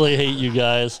 I really hate you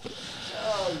guys.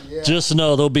 Just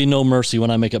know there'll be no mercy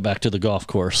when I make it back to the golf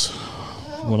course,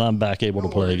 when I'm back able to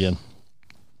play again.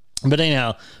 But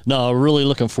anyhow, no, really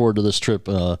looking forward to this trip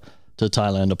to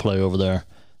Thailand to play over there.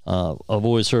 I've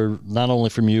always heard, not only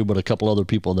from you, but a couple other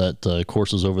people, that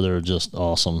courses over there are just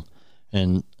awesome.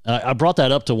 And I brought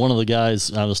that up to one of the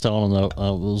guys I was telling them that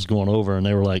I was going over, and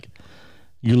they were like,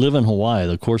 you live in Hawaii.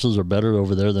 The courses are better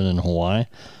over there than in Hawaii.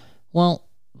 Well,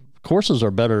 courses are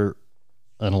better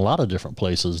in a lot of different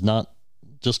places. Not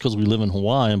just because we live in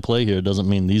Hawaii and play here doesn't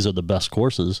mean these are the best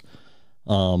courses.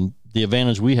 The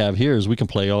advantage we have here is we can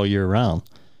play all year round.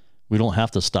 We don't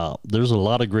have to stop. There's a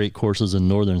lot of great courses in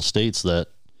northern states that,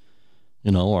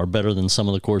 are better than some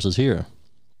of the courses here.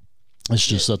 It's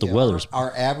just that the weather's...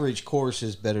 Our average course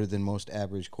is better than most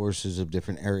average courses of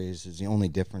different areas is the only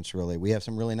difference, really. We have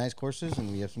some really nice courses,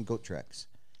 and we have some goat tracks.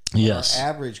 Yes. Our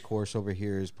average course over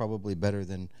here is probably better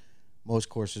than most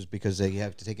courses because they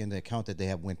have to take into account that they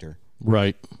have winter.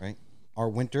 Right. Right? Our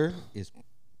winter is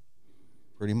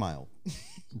pretty mild.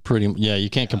 Yeah,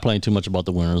 you can't complain too much about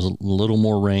the winter. There's a little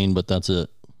more rain, but that's it.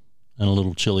 And a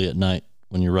little chilly at night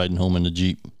when you're riding home in the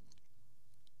Jeep.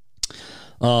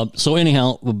 So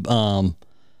anyhow,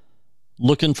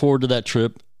 looking forward to that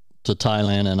trip to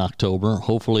Thailand in October.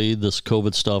 Hopefully this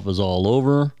COVID stuff is all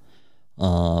over.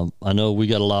 I know we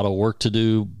got a lot of work to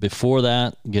do before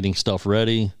that, getting stuff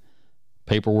ready,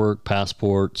 paperwork,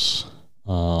 passports.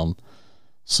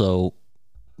 So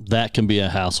that can be a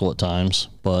hassle at times,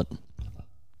 but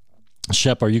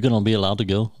Shep, are you going to be allowed to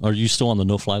go? Are you still on the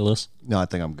no-fly list? No, I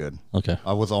think I'm good. Okay.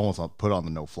 I was almost put on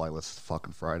the no-fly list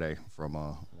fucking Friday from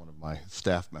one of my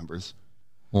staff members.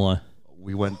 Why?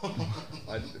 We went.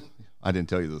 I didn't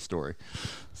tell you the story.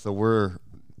 So we're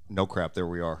no crap. There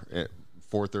we are at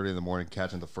 4:30 in the morning,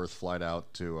 catching the first flight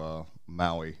out to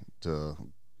Maui to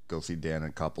go see Dan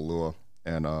in Kapalua,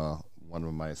 and one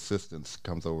of my assistants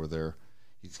comes over there.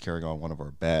 He's carrying on one of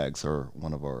our bags or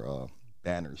one of our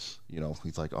banners.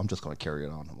 He's like, I'm just gonna carry it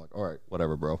on. I'm like, all right,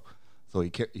 whatever, bro. So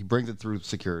he brings it through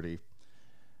security,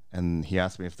 and he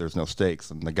asked me if there's no stakes,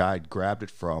 and the guy grabbed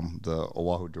it from the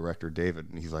Oahu director,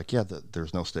 David, and he's like, yeah,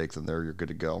 there's no stakes in there. You're good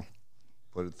to go.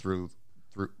 Put it through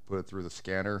the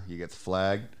scanner. He gets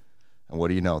flagged, and what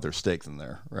do you know? There's stakes in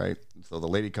there, right? So the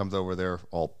lady comes over there,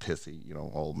 all pissy,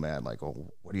 all mad, like,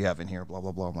 oh, what do you have in here? Blah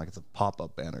blah blah. I'm like, it's a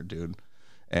pop-up banner, dude.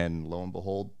 And lo and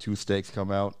behold, 2 stakes come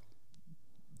out.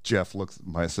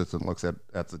 My assistant looks at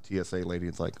the TSA lady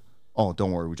and it's like, oh,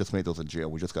 don't worry, we just made those in jail.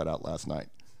 We just got out last night.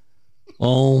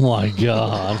 Oh my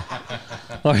God.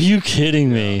 Are you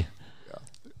kidding me? Yeah.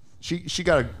 She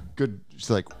got a good,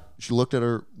 she's like, she looked at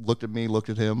me, looked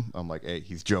at him. I'm like, hey,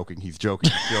 he's joking.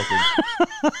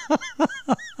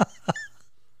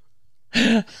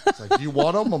 It's like, do you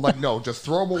want them? I'm like, no, just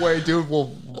throw them away, dude.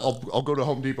 I'll go to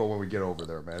Home Depot when we get over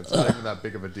there, man. It's not even that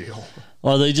big of a deal.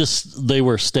 Well, they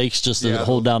were stakes just to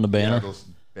hold down the banner. Yeah, those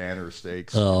banner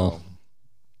stakes. Oh,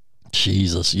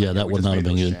 Jesus. Yeah, that would not have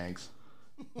been good.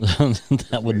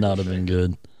 That would not have been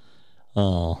good.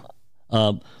 Oh.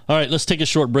 All right, let's take a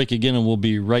short break again, and we'll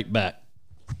be right back.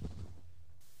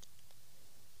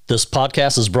 This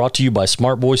podcast is brought to you by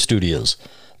Smart Boy Studios,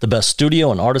 the best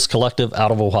studio and artist collective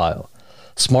out of Ohio.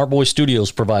 Smart Boy Studios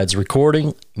provides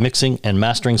recording, mixing, and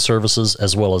mastering services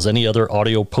as well as any other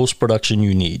audio post-production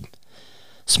you need.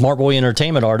 Smart Boy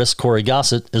entertainment artist Corey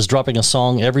Gossett is dropping a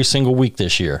song every single week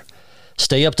this year.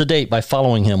 Stay up to date by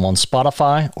following him on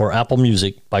Spotify or Apple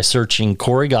Music by searching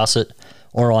Corey Gossett,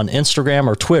 or on Instagram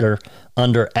or Twitter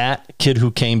under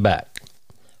 @KidWhoCameBack.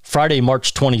 Friday,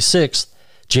 March 26th,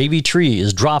 JV Tree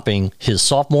is dropping his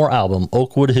sophomore album,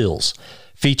 Oakwood Hills,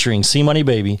 featuring C Money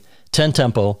Baby, 10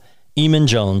 Tempo, Eamon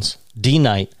Jones, D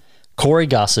Knight, Corey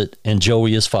Gossett, and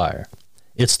Joey is Fire.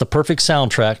 It's the perfect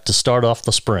soundtrack to start off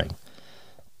the spring.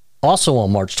 Also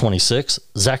on March 26th,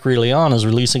 Zachary Leon is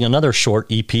releasing another short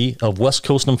EP of West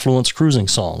Coast influenced cruising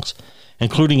songs,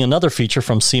 including another feature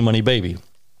from C Money Baby.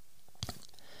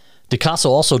 DeCasso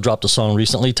also dropped a song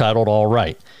recently titled All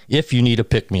Right, if you need a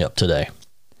pick-me-up today.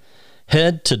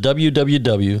 Head to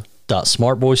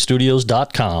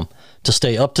www.smartboystudios.com to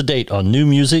stay up to date on new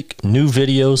music, new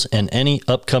videos, and any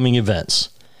upcoming events.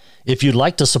 If you'd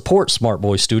like to support Smart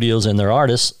Boy Studios and their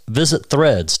artists, visit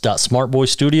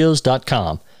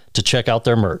threads.smartboystudios.com to check out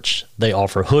their merch. They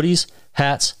offer hoodies,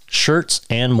 hats, shirts,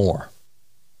 and more.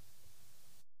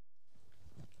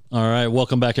 All right,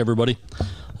 welcome back, everybody.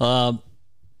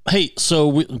 Hey, so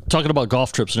we talking about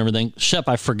golf trips and everything. Shep,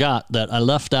 I forgot that I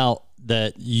left out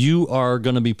that you are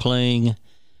going to be playing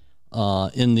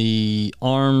in the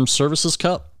Armed Services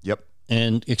Cup. Yep.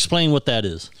 And explain what that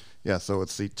is. Yeah, so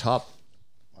it's the top.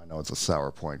 I know it's a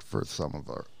sour point for some of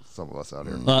us out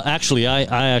here. Actually, I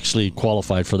actually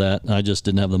qualified for that. I just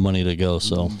didn't have the money to go.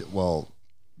 So, Well,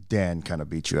 Dan kind of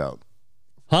beat you out.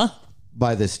 huh?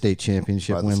 By the state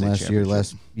championship By the win state last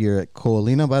championship. year at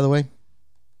Coalina, by the way.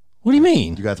 What do you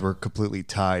mean? You guys were completely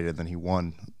tied, and then he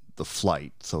won the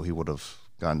flight, so he would have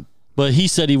gone. But he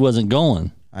said he wasn't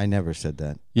going. I never said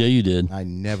that. Yeah, you did. I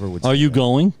never would. Are say you that.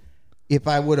 going? If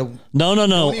I would have. No.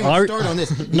 Don't even Are- start on this.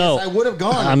 No. Yes, I would have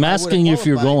gone. I'm if I asking would've you if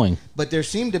you're qualified. going. But there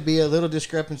seemed to be a little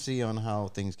discrepancy on how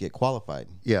things get qualified.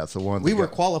 Yeah, so one. We were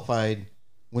qualified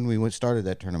when we started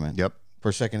that tournament. Yep.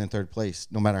 For second and third place,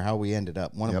 no matter how we ended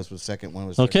up. One of us was second, one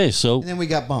was third. Okay, so And then we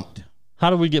got bumped.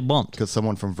 how did we get bumped? Because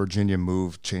someone from Virginia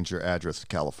changed your address to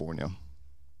California.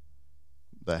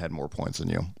 That had more points than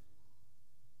you.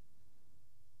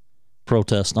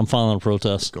 Protest. I'm filing a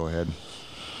protest. Go ahead.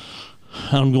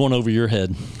 I'm going over your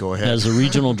head. Go ahead. As the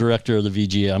regional director of the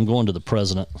VGA, I'm going to the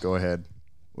president. Go ahead.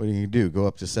 What do you do? Go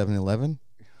up to 7-Eleven?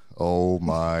 Oh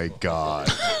my God.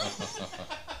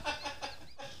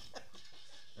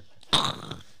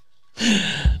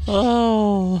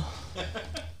 Oh.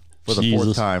 For the Jesus.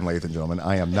 fourth time, ladies and gentlemen,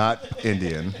 I am not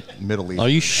Indian, Middle Eastern. Are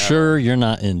you sure you're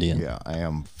not Indian? Yeah, I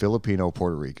am Filipino,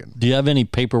 Puerto Rican. Do you have any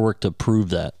paperwork to prove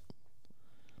that?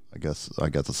 I guess I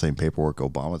got the same paperwork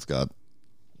Obama's got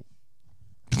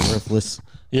Worthless.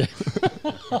 Yeah.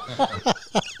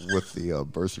 with the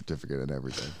birth certificate and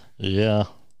everything. Yeah.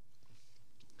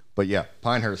 But yeah,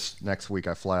 Pinehurst next week.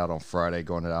 I fly out on Friday,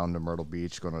 going down to Myrtle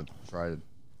Beach. Going to try to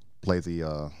play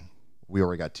the. We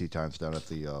already got tee times down at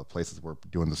the places we're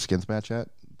doing the skins match at.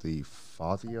 The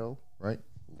Fazio, right?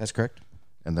 That's correct.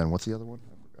 And then what's the other one?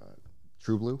 I forgot.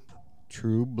 True Blue.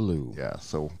 True Blue. Yeah,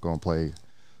 so go and play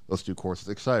those two courses.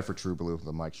 Excited for True Blue,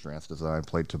 the Mike Strantz design.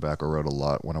 Played Tobacco Road a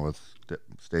lot when I was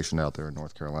stationed out there in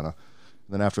North Carolina.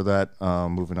 And then after that,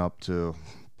 moving up to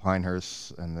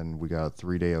Pinehurst, and then we got a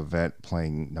 3-day event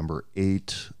playing number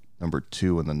 8, number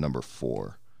 2, and then number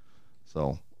 4.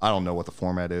 So I don't know what the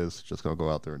format is. Just gonna go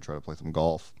out there and try to play some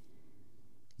golf.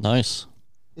 Nice.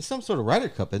 It's some sort of Ryder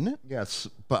Cup, isn't it? Yes,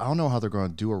 but I don't know how they're going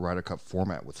to do a Ryder Cup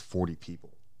format with 40 people.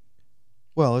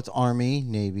 Well, it's Army,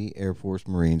 Navy, Air Force,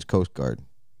 Marines, Coast Guard.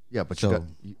 Yeah, but So-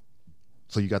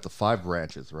 you got the 5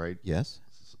 branches, right? Yes.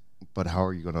 But how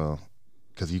are you gonna?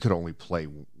 Because you could only play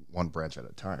one branch at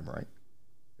a time, right?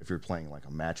 If you're playing like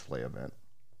a match play event.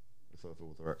 So if it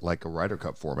was like a Ryder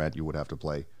Cup format, you would have to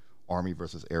play Army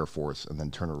versus Air Force, and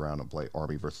then turn around and play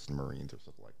Army versus Marines or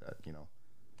something like that. You know.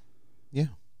 Yeah.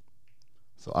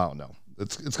 So I don't know.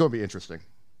 It's going to be interesting.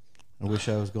 I wish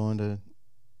I was going to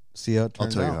see how it I'll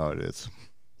turns tell you out. how it is.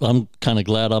 I'm kind of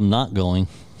glad I'm not going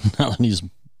now that he's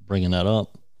bringing that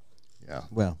up. Yeah.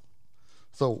 Well,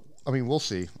 So I mean, we'll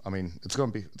see. I mean, it's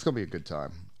going to be a good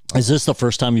time. Is this the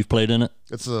first time you've played in it?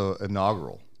 It's a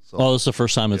inaugural. So Oh, this is the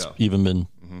first time it's Yeah. even been.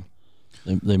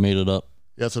 They made it up.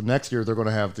 yeah. So next year they're going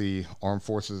to have the Armed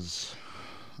Forces.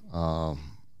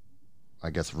 I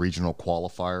guess regional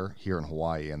qualifier here in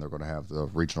Hawaii, and they're going to have the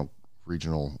regional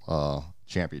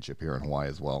championship here in Hawaii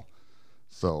as well.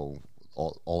 So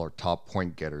all our top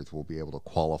point getters will be able to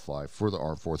qualify for the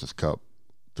Armed Forces Cup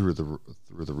through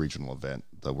the regional event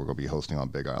that we're going to be hosting on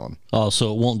Big Island. Oh,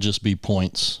 so it won't just be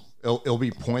points It'll be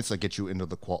points that get you into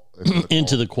the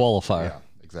into the qualifier, yeah,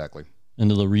 exactly.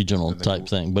 into the regional then type you'll-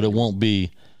 thing. But it won't be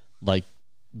like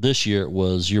this year. It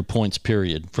was your points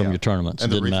period from Yeah. your tournaments. It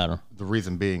And the didn't reason- matter. The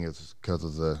reason being is because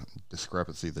of the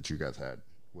discrepancy that you guys had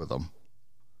with them.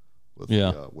 With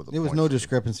Yeah. with the there was points. no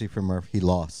discrepancy for Murph. He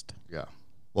lost. Yeah.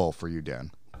 Well, for you, Dan.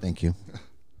 Thank you.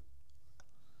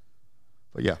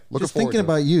 But yeah, looking Just forward thinking to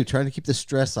it. about you, trying to keep the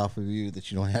stress off of you that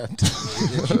you don't have to.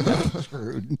 that you're not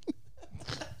screwed.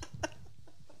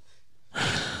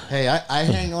 Hey, I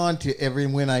hang on to every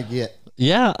win I get.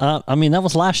 Yeah, I mean that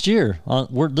was last year.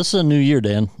 This is a new year,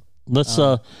 Dan. Let's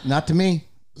Not to me.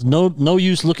 no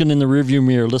use looking in the rearview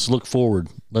mirror. Let's look forward.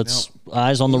 Let's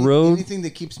eyes on the road. Anything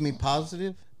that keeps me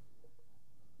positive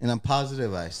and I'm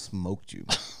positive I smoked you.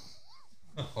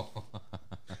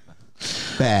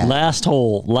 Bad. Last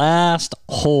hole.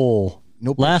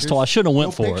 No Last pictures, hole. I shouldn't have went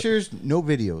no for pictures, it. no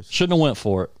videos. Shouldn't have went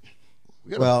for it.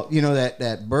 Well, you know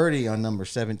that birdie on number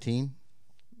 17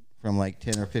 from like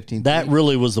 10 or 15 That feet?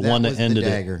 really was the one was that the ended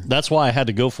dagger. it. That's why I had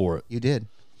to go for it. You did.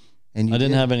 And you I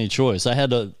didn't did. have any choice. I had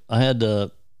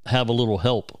to have a little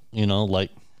help,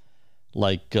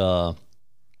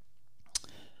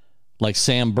 like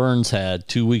Sam Burns had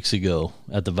 2 weeks ago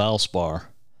at the Valspar.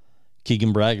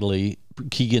 Keegan Bradley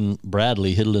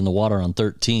hit it in the water on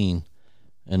 13,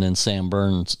 and then Sam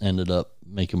Burns ended up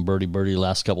making birdie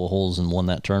last couple of holes and won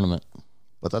that tournament.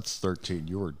 But that's 13.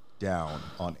 You were down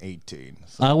on 18.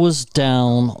 So I was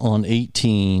down on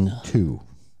 18. 2.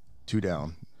 2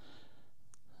 down.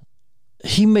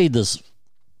 He made this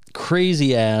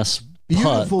crazy ass putt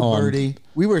Beautiful on birdie.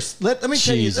 We were let me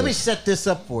tell you, let me Jesus. set this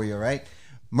up for you, right?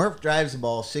 Murph drives the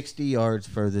ball 60 yards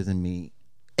further than me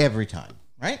every time,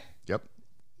 right? Yep.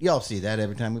 Y'all see that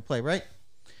every time we play, right?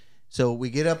 So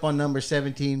we get up on number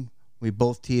 17. We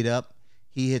both teed up.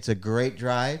 He hits a great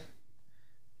drive,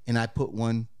 and I put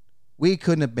one. We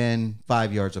couldn't have been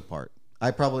 5 yards apart. I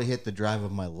probably hit the drive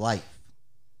of my life,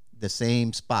 the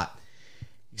same spot.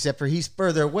 Except for he's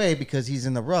further away because he's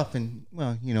in the rough, and,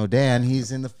 well, you know, Dan,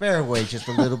 he's in the fairway just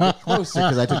a little bit closer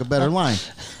because I took a better line.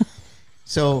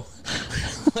 So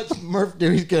what's Murph do?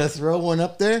 He's going to throw one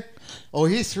up there? Oh,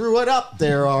 he threw it up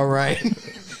there, all right.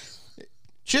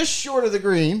 Just short of the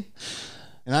green.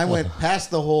 And I went past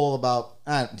the hole about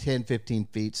 10, 15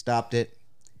 feet, stopped it,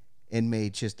 and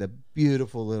made just a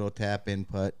beautiful little tap-in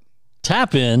putt.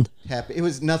 tap in. It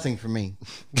was nothing for me.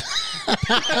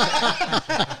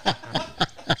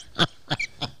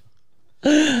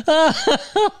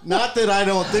 Not that I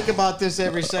don't think about this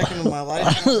every second of my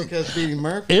life because beating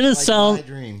Murph is like my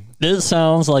dream. It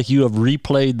sounds like you have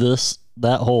replayed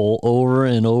that hole over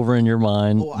and over in your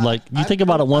mind. Oh, like you think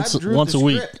about it once a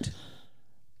week. Script.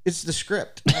 It's the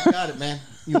script. I got it, man.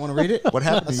 You want to read it? What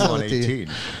happened to you I'll on sell it to 18?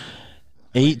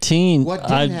 18. What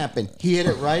didn't happen? He hit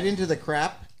it right into the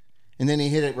crap, and then he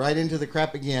hit it right into the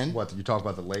crap again. What, did you talk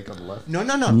about the lake on the left? No.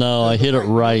 No, I hit it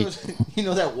right. You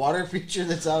know that water feature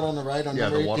that's out on the right on Yeah,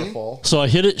 number the 18? waterfall. So I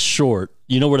hit it short.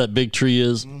 You know where that big tree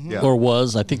is, Mm-hmm. Yeah. or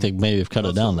was? I think they maybe have cut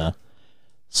it down now.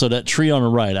 So that tree on the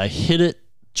right, I hit it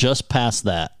just past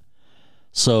that.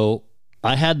 So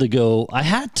I had to go. I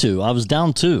was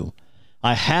down 2.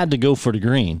 I had to go for the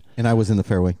green. And I was in the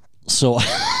fairway. So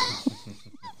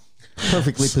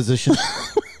Perfectly positioned.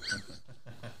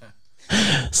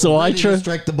 so I Ready to tried.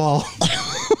 strike the ball.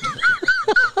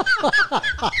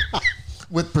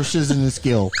 With precision and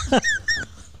skill.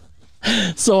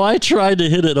 So I tried to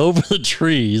hit it over the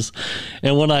trees,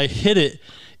 and when I hit it,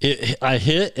 I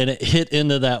hit and it hit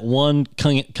into that one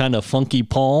kind of funky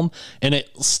palm, and it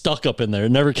stuck up in there.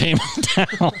 It never came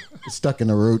down. Stuck in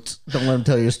the roots. Don't let him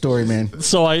tell you a story, man.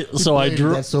 So I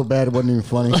That's so bad it wasn't even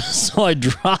funny. so I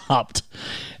dropped,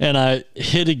 and I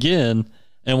hit again.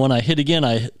 And when I hit again,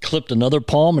 I clipped another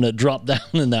palm, and it dropped down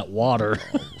in that water.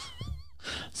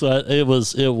 So it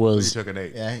was. You took an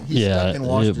 8. Yeah, he Yeah, stuck and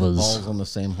washed it his was- balls on the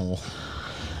same hole.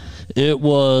 It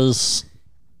was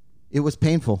It was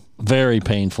painful. very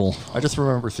painful, I just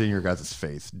remember seeing your guys'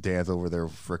 face. Dan's over there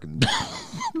freaking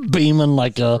beaming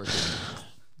like a.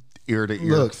 ear to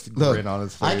ear Look, grin on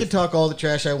his face. I can talk all the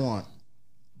trash I want,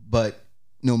 but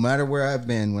no matter where I've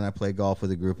been when I play golf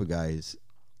with a group of guys,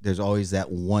 there's always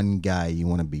that one guy you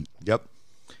want to beat. Yep.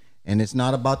 And it's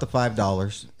not about the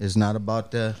 $5. It's not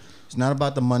about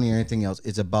the money or anything else.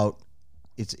 It's about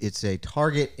it's a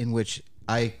target in which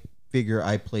I figure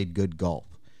I played good golf.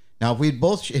 Now,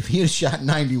 if he had shot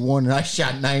 91 and I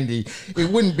shot 90, it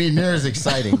wouldn't be near as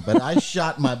exciting. But I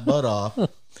shot my butt off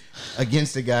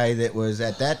against a guy that was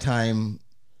at that time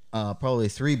probably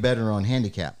 3 better on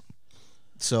handicap.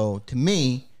 So to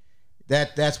me,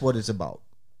 that's what it's about.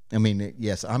 I mean,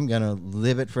 yes, I'm gonna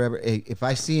live it forever. If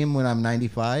I see him when I'm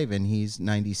 95 and he's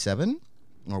 97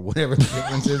 or whatever the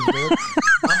difference is,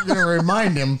 I'm gonna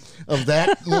remind him of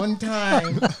that one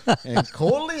time in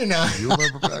Colina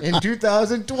in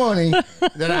 2020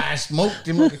 that I smoked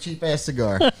him like a cheap ass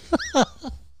cigar.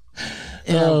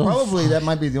 And probably that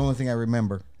might be the only thing I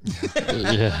remember.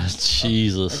 Yeah, I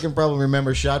Jesus. can probably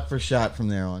remember shot for shot from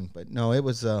there on. But no, it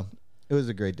was a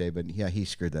great day. But yeah, he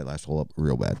screwed that last hole up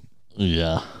real bad.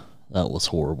 Yeah, that was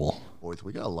horrible. Boys,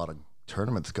 we got a lot of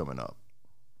tournaments coming up.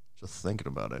 Just thinking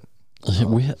about it.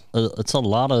 It's a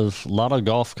lot of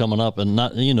golf coming up, and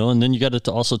not and then you got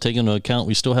to also take into account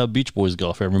we still have Beach Boys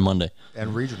golf every Monday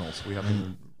And regionals. We have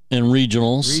and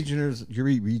regionals.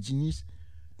 Regions.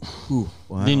 Ooh,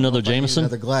 well, I Need don't know another if I Jameson?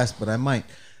 another glass, but I might.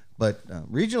 But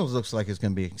regionals looks like it's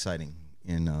going to be exciting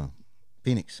in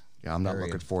Phoenix. Yeah, I'm not area.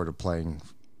 looking forward to playing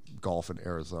golf in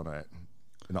Arizona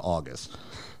in August.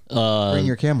 Bring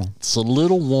your camel. It's a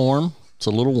little warm.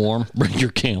 Bring your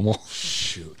camel.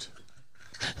 Shoot.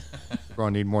 We're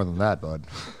going to need more than that, bud.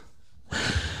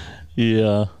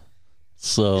 Yeah.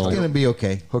 So It's going to be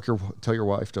okay. Tell your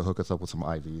wife to hook us up with some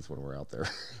IVs when we're out there.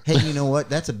 Hey, you know what?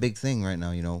 That's a big thing right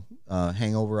now.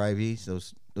 Hangover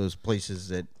IVs. Those places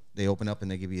that they open up and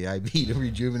they give you the IV to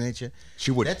rejuvenate you.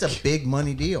 That's a big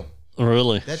money deal.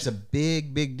 really, That's a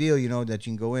big deal. That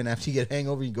you can go in after you get a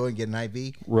hangover. You can go and get an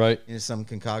IV. right? In some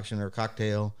concoction or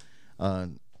cocktail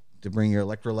to bring your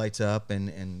electrolytes up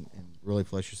and really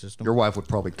flush your system. Your wife would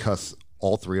probably cuss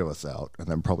all three of us out and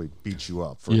then probably beat you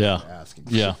up for Yeah. asking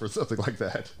Yeah. for something like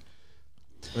that.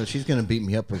 Well, she's going to beat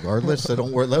me up regardless, so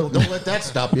don't worry. Don't let that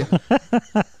stop you.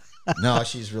 No,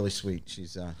 she's really sweet.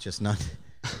 She's just not.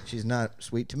 She's not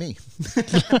sweet to me.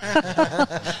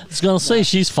 I was gonna say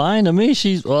she's fine to me.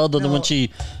 She's other than when No.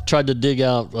 she tried to dig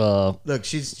out Look,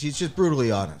 she's just brutally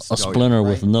honest. a splinter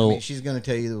with Right? no. I mean, she's going to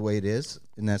tell you the way it is,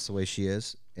 and that's the way she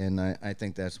is. And I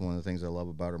think that's one of the things I love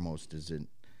about her most is that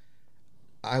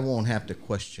I won't have to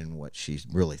question what she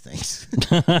really thinks.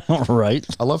 Right?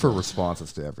 I love her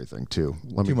responses to everything too.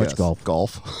 Let Too me much guess. golf.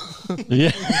 Golf.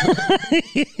 Yeah.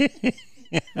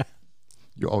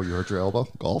 You hurt your elbow?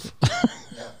 Golf?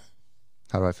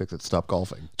 How do I fix it? Stop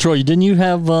golfing. Troy, didn't you get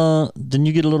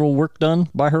a little work done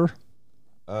by her?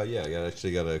 Yeah, I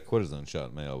actually got a cortisone shot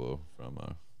in my elbow from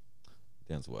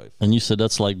Dan's wife. And you said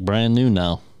that's like brand new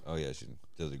now. Oh yeah, she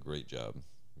does a great job.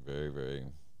 Very, very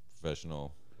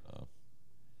professional,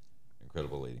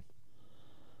 incredible lady.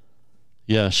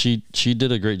 Yeah, she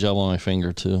did a great job on my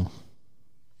finger too.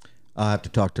 I'll have to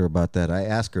talk to her about that. I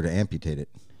asked her to amputate it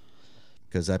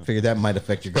because I figured that might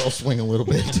affect your golf swing a little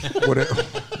bit.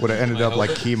 Would it ended up like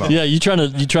chemo? Yeah, you trying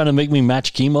to make me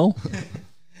match chemo?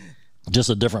 Just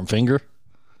a different finger?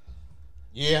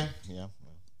 Yeah.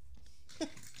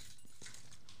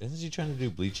 Isn't she trying to do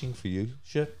bleaching for you?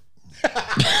 Shit.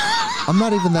 I'm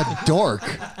not even that dark.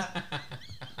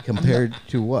 Compared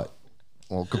to what?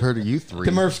 Well, compared to you three.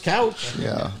 To Murph's couch.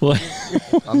 Yeah. Well,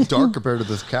 I'm dark compared to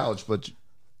this couch, but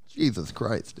Jesus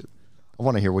Christ, dude. I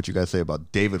want to hear what you guys say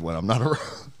about David when I'm not around.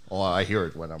 Well, I hear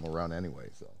it when I'm around anyway.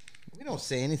 So. We don't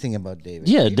say anything about David.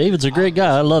 yeah, David's a great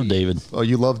guy. I love David. Oh,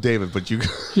 you love David, but you.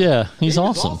 Yeah, he's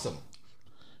David's awesome.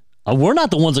 We're not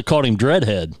the ones that called him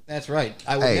Dreadhead. That's right.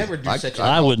 I would Hey, never do such a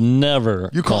I would never.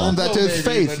 You call him that to his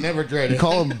maybe, face. but never Dreadhead. You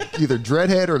call him either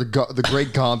Dreadhead or the Great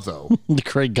Gonzo. the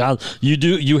great Gonzo.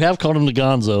 You have called him the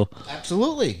Gonzo.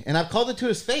 Absolutely. And I've called it to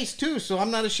his face too, so I'm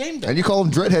not ashamed of it. And you call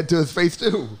him Dreadhead to his face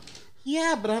too.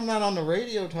 Yeah, but I'm not on the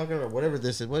radio talking about whatever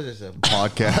this is. What is this? A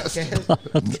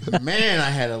Podcast. Man, I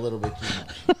had a little bit too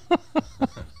much.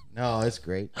 No, it's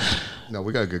great. No,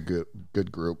 we got a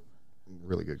good group.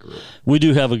 Really good group. We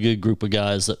do have a good group of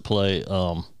guys that play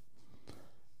not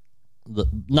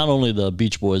only the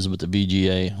Beach Boys but the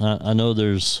VGA. I know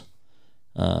there's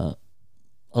a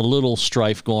little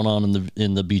strife going on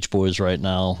in the Beach Boys right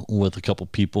now with a couple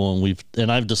people,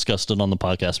 and I've discussed it on the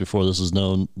podcast before. This is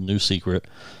no new secret,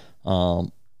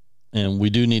 and we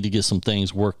do need to get some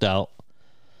things worked out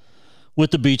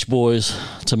with the Beach Boys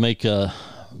to make it a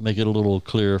little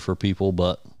clearer for people.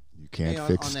 But You can't Hey,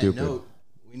 fix on stupid. That note,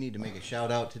 we need to make a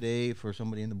shout out today for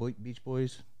somebody in the Beach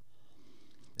Boys.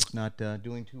 It's not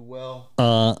doing too well.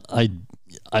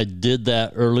 I did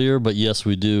that earlier, but yes,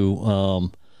 we do.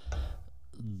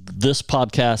 This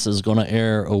podcast is going to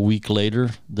air a week later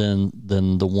than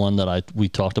the one that we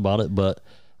talked about it. But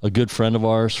a good friend of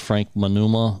ours, Frank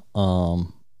Manuma,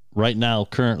 right now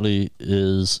currently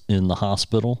is in the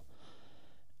hospital,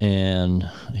 and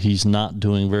he's not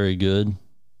doing very good.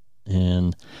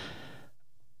 And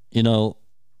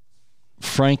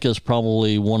Frank is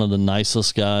probably one of the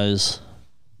nicest guys,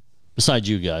 besides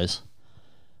you guys,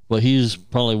 but he's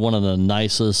probably one of the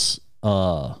nicest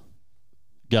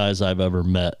guys I've ever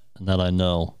met and that I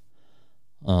know.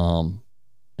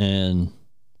 And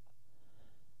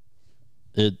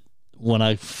when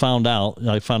I found out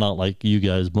like you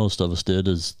guys, most of us did,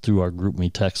 is through our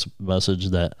GroupMe text message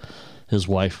that his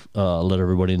wife let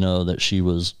everybody know that he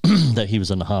was in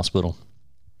the hospital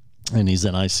and he's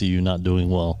in ICU, not doing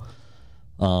well.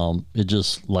 It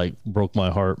just like broke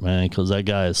my heart, man, because that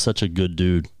guy is such a good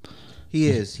dude. He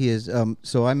is.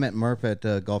 So I met Murph at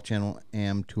Golf Channel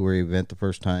Am Tour event the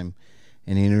first time,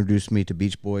 and he introduced me to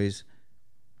Beach Boys.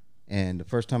 And the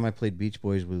first time I played Beach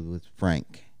Boys was with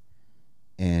Frank,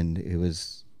 and he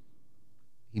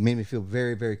made me feel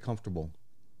very, very comfortable,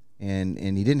 and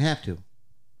he didn't have to,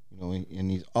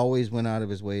 and he always went out of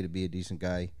his way to be a decent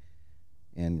guy,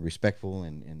 and respectful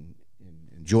and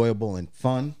enjoyable and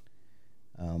fun,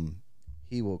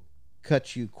 he will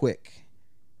cut you quick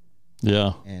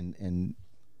Yeah. and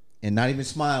not even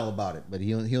smile about it, but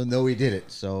he'll know he did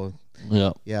it. So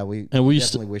Yeah. we we used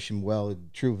definitely wish him well. A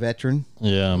true veteran,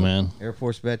 Yeah, man. Air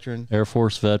Force veteran, Air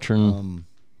Force veteran.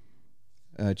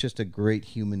 just a great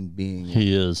human being.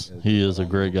 He is. He is a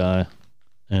great guy.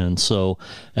 And so,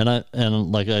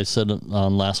 and like I said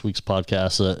on last week's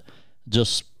podcast, that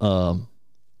just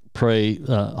pray.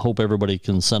 Hope everybody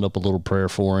can send up a little prayer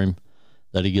for him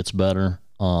that he gets better.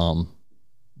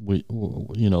 We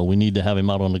need to have him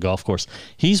out on the golf course.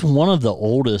 He's one of the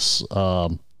oldest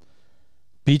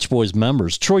Beach Boys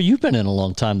members. Troy, you've been in a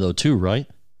long time though too, right?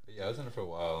 Yeah, I was in it for a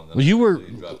while, and then Well, you were-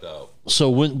 dropped out. So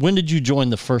when did you join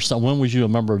the first time? When was you a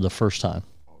member the first time?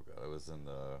 Oh god, I was in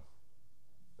the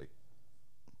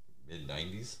mid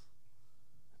 '90s.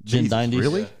 Mid 90s.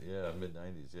 really? Yeah, mid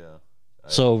 '90s. Yeah.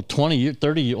 So 20 years,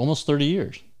 30, almost 30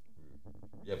 years.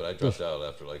 Yeah, but I dropped out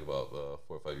after about 4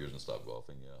 or 5 years and stopped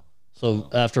golfing. Yeah. So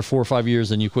after 4 or 5 years,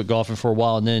 then you quit golfing for a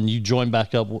while, and then you joined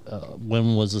back up.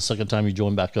 When was the second time you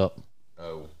joined back up?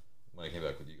 When I came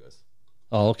back with you guys.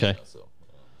 Oh, okay. Yeah, so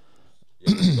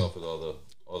I golf with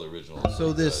all the originals. So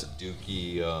like, this-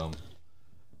 Dookie,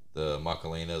 the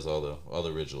Macalenas, all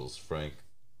the originals. Frank,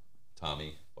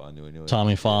 Tommy, Nui.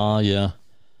 Tommy Fa, yeah.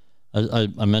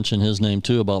 I mentioned his name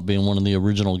too about being one of the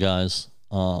original guys.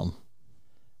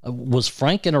 Was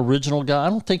Frank an original guy? I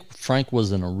don't think Frank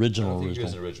was an I original. don't think he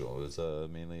was an original. It was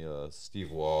mainly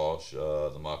Steve Walsh,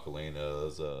 the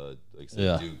Macalenas, like I said,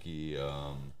 Yeah. Dookie.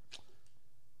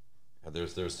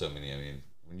 There's so many. I mean,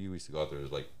 when you used to go out there,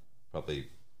 there's like probably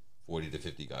 40 to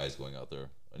 50 guys going out there.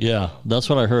 Yeah, that's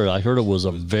what I heard. I heard it was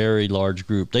a very large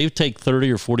group. They take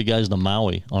 30 or 40 guys to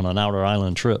Maui on an outer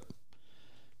island trip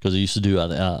because they used to do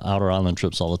outer island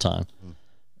trips all the time.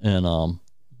 And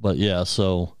but yeah,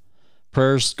 so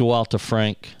prayers go out to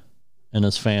Frank and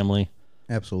his family,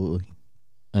 Absolutely.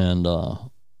 and I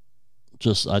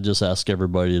just ask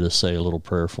everybody to say a little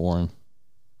prayer for him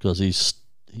because he's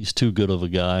too good of a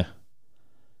guy.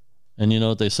 And you know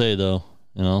what they say though,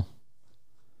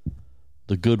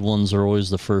 the good ones are always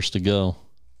the first to go.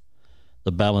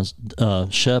 The balance,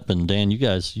 Shep and Dan, you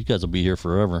guys will be here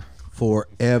forever.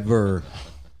 Forever.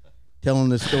 Telling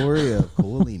the story of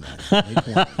Coolina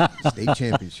state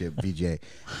championship, VJ.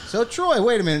 So Troy,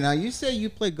 wait a minute now. You say you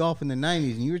played golf in the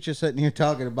 '90s, and you were just sitting here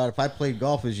talking about if I played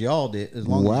golf as y'all did, as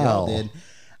long as y'all did.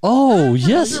 Oh I'm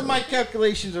yes, sure my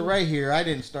calculations are right here. I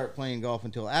didn't start playing golf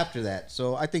until after that,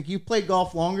 so I think you played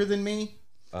golf longer than me.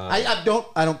 I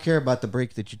don't care about the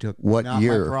break that you took. What Not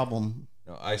year? My problem.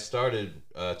 No, I started.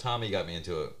 Tommy got me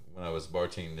into it when I was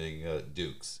bartending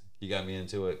Dukes. He got me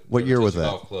into it. What year was Never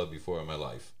touched a that? Golf club before in my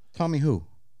life. Tommy who?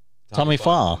 Tommy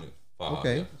Fa.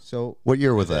 Okay, yeah. so What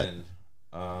year was that? And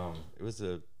it was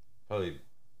probably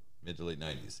mid to late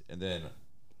 '90s, and then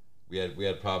we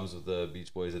had problems with the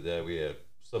Beach Boys at that. We had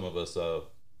some of us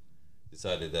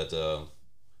decided that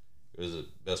it was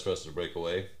best for us to break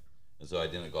away, and so I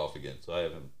didn't golf again. So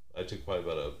I took probably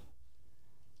about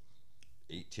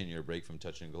a 8-10 year break from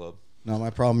touching a club. not my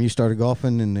problem. You started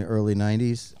golfing in the early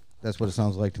 '90s. That's what it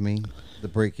sounds like to me. The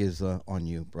break is on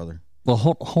you, brother. Well,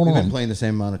 hold We've been on. playing the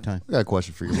same amount of time. I got a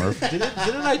question for you, Murph. Didn't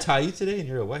I tie you today? And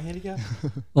you're a what handicap?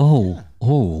 Oh.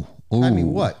 I mean,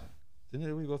 what?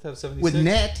 Didn't we both have 76? With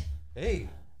net. Hey,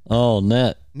 Oh,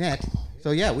 net.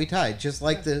 So yeah, we tied just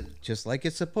like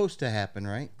it's supposed to happen,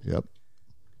 right? Yep.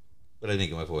 but I didn't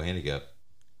get my full handicap.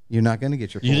 You're not gonna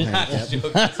get your full You didn't-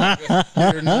 handicap.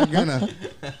 You're not gonna,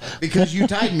 because you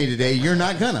tied me today. You're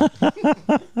not gonna.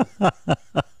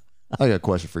 I got a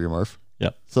question for you, Murph.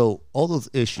 Yep. So all those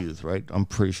issues, right? I'm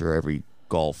pretty sure every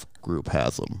golf group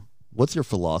has them. What's your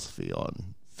philosophy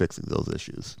on fixing those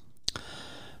issues?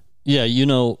 Yeah,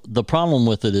 the problem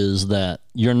with it is that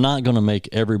you're not going to make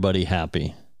everybody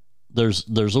happy.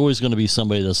 There's always going to be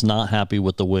somebody that's not happy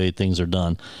with the way things are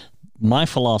done. My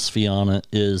philosophy on it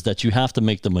is that you have to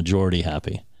make the majority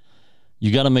happy.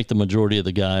 You got to make the majority of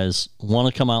the guys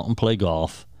want to come out and play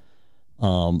golf.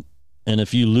 And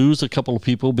if you lose a couple of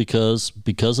people because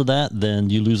of that, then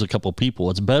you lose a couple of people.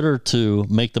 It's better to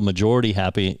make the majority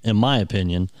happy, in my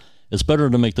opinion. It's better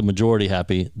to make the majority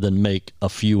happy than make a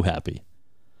few happy.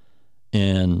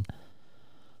 And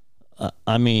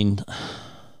I mean,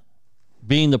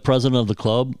 being the president of the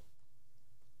club,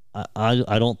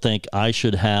 I don't think I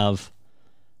should have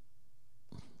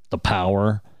the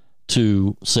power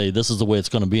to say this is the way it's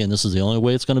going to be and this is the only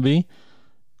way it's going to be.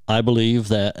 I believe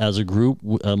that as a group,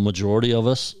 a majority of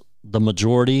us, the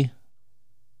majority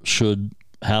should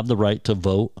have the right to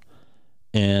vote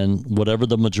and whatever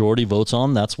the majority votes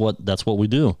on, that's what we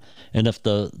do. And if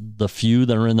the few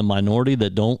that are in the minority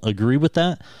that don't agree with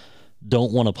that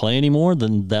don't want to play anymore,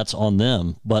 then that's on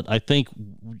them. But I think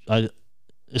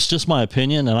it's just my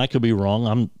opinion, and I could be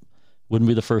wrong. Wouldn't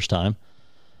be the first time.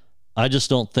 I just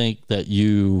don't think that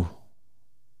you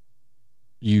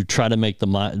try to make the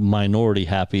minority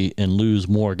happy and lose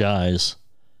more guys.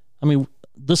 I mean,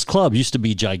 this club used to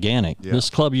be gigantic. Yeah. This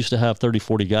club used to have 30,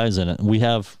 40 guys in it. We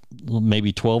have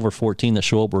maybe 12 or 14 that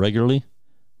show up regularly,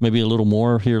 maybe a little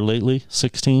more here lately,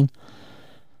 16.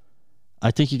 I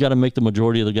think you got to make the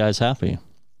majority of the guys happy.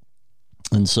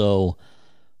 And so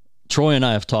Troy and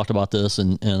I have talked about this,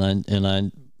 and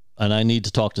I need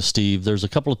to talk to Steve. There's a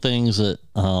couple of things that,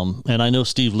 and I know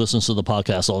Steve listens to the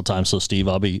podcast all the time. So Steve,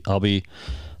 I'll be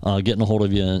getting a hold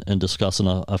of you and discussing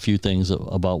a few things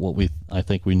about what I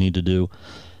think we need to do.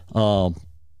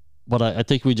 But I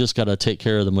think we just got to take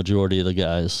care of the majority of the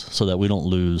guys so that we don't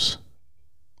lose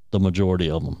the majority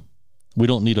of them. We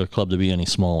don't need our club to be any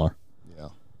smaller. Yeah.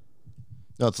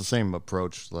 No, it's the same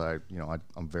approach that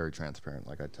I'm very transparent.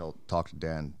 Like I talk to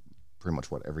Dan pretty much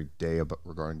every day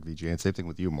regarding VGA, and same thing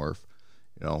with you, Murph.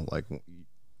 Like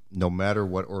no matter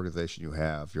what organization you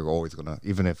have, you're always gonna,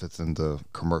 even if it's in the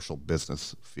commercial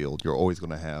business field, you're always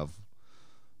gonna have,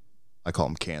 I call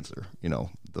them cancer.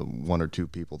 The one or two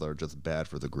people that are just bad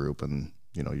for the group, and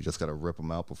you just got to rip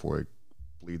them out before it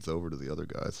bleeds over to the other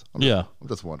guys. I'm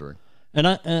just wondering.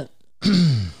 And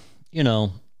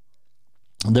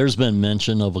there's been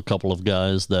mention of a couple of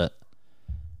guys that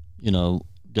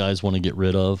guys want to get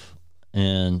rid of.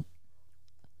 And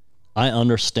I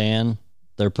understand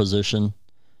their position,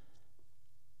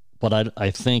 but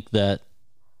I think that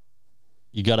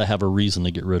you got to have a reason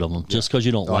to get rid of them. Just because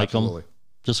you don't like them,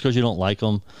 just because you don't like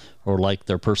them or like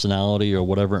their personality or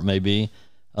whatever it may be,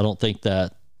 I don't think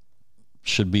that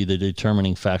should be the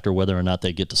determining factor whether or not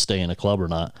they get to stay in a club or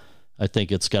not. I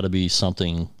think it's got to be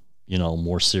something,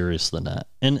 more serious than that.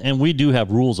 And we do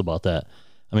have rules about that.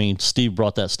 I mean, Steve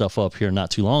brought that stuff up here not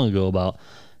too long ago about,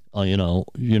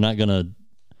 you're not going to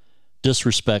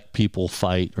disrespect people,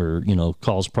 fight, or,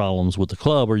 cause problems with the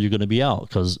club, or you're going to be out,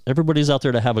 because everybody's out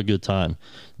there to have a good time.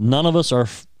 None of us are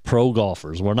pro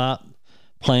golfers. We're not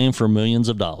playing for millions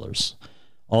of dollars.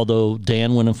 Although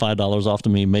Dan winning $5 off to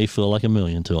me may feel like $1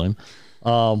 million to him.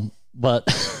 But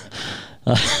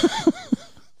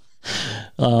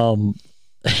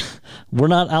we're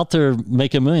not out there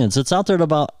making millions. It's out there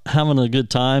about having a good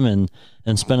time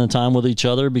and spending time with each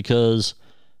other, because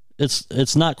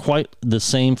it's not quite the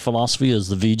same philosophy as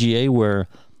the VGA, where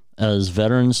as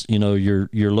veterans, you're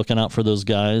looking out for those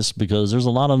guys, because there's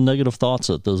a lot of negative thoughts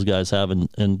that those guys have,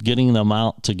 and getting them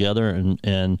out together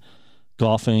and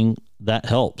golfing, that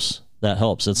helps.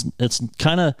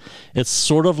 It's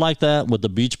sort of like that with the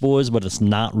Beach Boys, but it's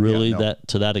not really that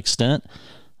to that extent.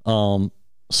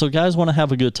 So guys want to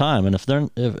have a good time, and if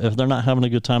they're not having a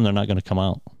good time, they're not going to come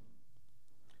out.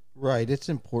 Right. It's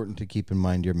important to keep in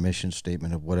mind your mission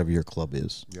statement of whatever your club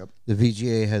is. Yep. The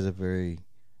VGA has a very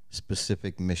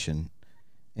specific mission,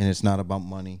 and it's not about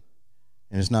money,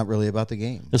 and it's not really about the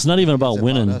game. It's not even about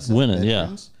winning.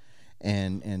 Yeah.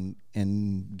 And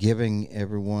giving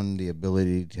everyone the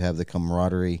ability to have the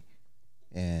camaraderie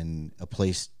and a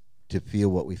place to feel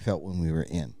what we felt when we were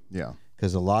in. Yeah.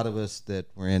 Because a lot of us that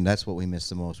were in, that's what we miss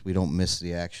the most. We don't miss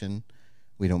the action.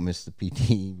 We don't miss the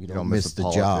PT. We don't miss the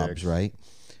jobs, right?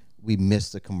 We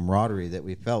miss the camaraderie that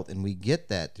we felt, and we get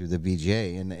that through the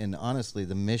VGA. And honestly,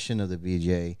 the mission of the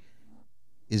VGA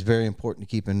is very important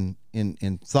to keep in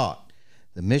thought.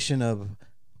 The mission of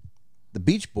the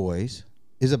Beach Boys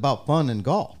is about fun and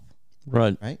golf.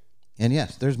 Right. Right? And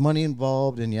yes, there's money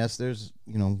involved, and yes, there's,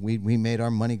 we made our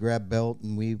money grab belt,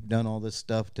 and we've done all this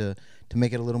stuff to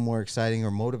make it a little more exciting or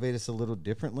motivate us a little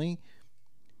differently.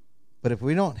 But if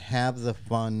we don't have the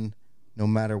fun, no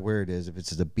matter where it is, if it's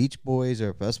the Beach Boys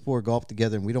or if us four golf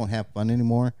together and we don't have fun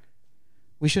anymore,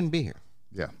 we shouldn't be here.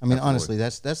 Yeah. I mean, honestly,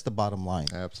 that's the bottom line.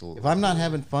 Absolutely. If I'm not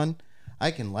having fun,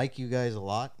 I can like you guys a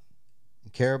lot,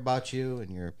 care about you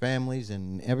and your families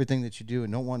and everything that you do,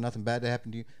 and don't want nothing bad to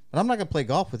happen to you. But I'm not going to play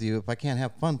golf with you if I can't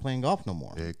have fun playing golf no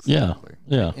more. Exactly.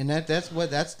 Yeah. And that's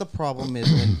the problem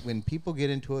is when people get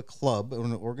into a club or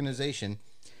an organization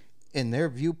and their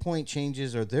viewpoint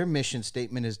changes or their mission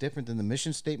statement is different than the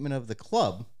mission statement of the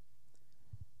club,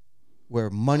 where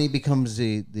money becomes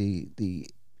the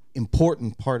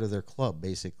important part of their club,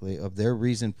 basically, of their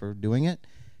reason for doing it,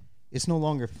 it's no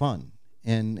longer fun.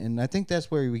 And I think that's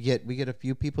where we get a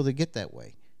few people that get that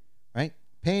way, right?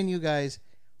 Paying you guys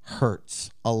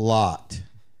hurts a lot.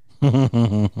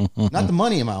 Not the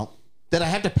money amount that I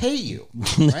have to pay you,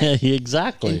 right?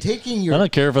 Exactly. And taking your I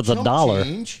don't care if it's chump $1.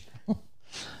 change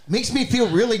makes me feel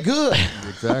really good.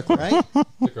 Exactly. Right?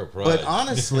 Took our pride. But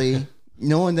honestly,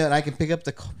 knowing that I can pick up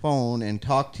the phone and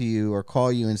talk to you or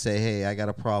call you and say, hey, I got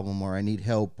a problem or I need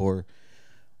help or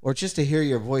just to hear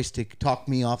your voice to talk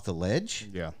me off the ledge.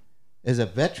 Yeah. As a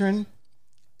veteran,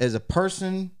 as a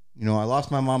person, you know, I lost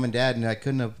my mom and dad and I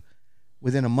couldn't have,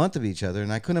 within a month of each other,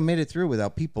 and I couldn't have made it through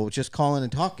without people just calling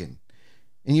and talking.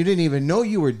 And you didn't even know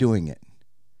you were doing it,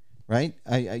 right?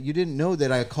 You didn't know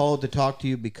that I called to talk to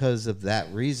you because of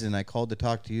that reason. I called to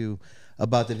talk to you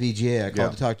about the VGA. I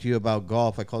called to talk to you about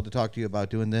golf. I called to talk to you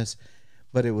about doing this.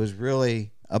 But it was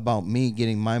really about me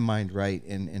getting my mind right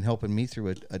and helping me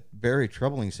through a very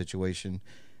troubling situation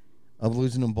of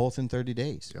losing them both in 30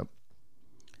 days. Yep.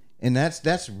 And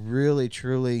that's really,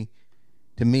 truly,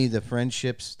 to me, the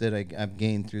friendships that I've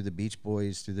gained through the Beach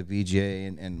Boys, through the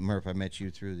VGA, and Murph, I met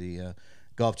you through the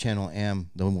Golf Channel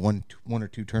AM, the one or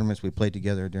two tournaments we played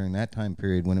together during that time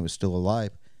period when it was still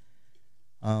alive.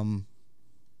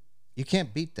 You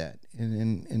can't beat that.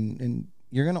 And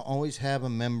you're going to always have a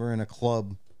member in a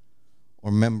club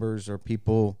or members or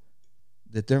people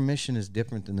that their mission is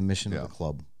different than the mission of the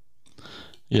club.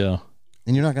 Yeah.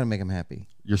 And you're not going to make them happy.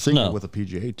 You're seeing it with the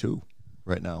PGA too,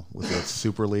 right now, with that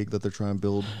Super League that they're trying to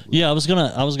build. Yeah, I was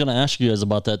gonna ask you guys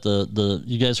about that. The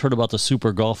you guys heard about the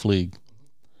Super Golf League?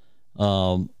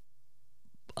 The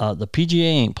PGA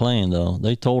ain't playing though.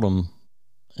 They told them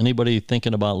anybody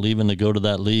thinking about leaving to go to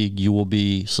that league, you will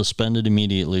be suspended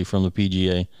immediately from the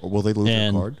PGA. Or will they lose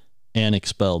their card? And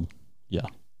expelled. Yeah.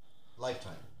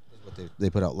 Lifetime is what they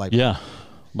put out. Lifetime. Yeah,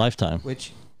 lifetime.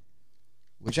 Which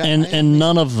and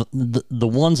none of the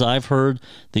ones I've heard,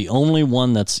 the only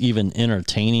one that's even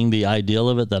entertaining the ideal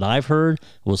of it that I've heard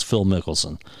was Phil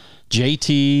Mickelson.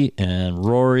 JT and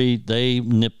Rory, they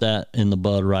nipped that in the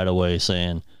bud right away,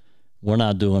 saying, we're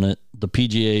not doing it. The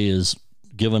PGA is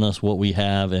giving us what we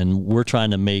have, and we're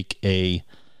trying to make a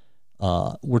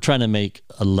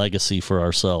legacy for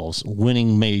ourselves,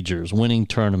 winning majors, winning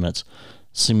tournaments,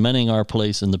 cementing our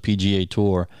place in the PGA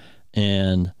Tour,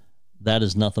 and that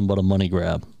is nothing but a money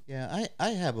grab. Yeah, I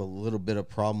have a little bit of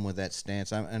problem with that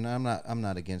stance. I'm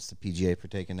not against the PGA for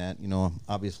taking that. You know,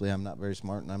 obviously I'm not very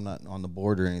smart and I'm not on the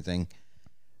board or anything.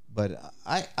 But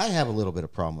I have a little bit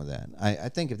of problem with that. I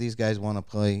think if these guys want to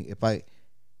play,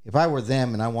 if I were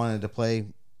them and I wanted to play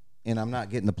and I'm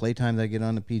not getting the play time that I get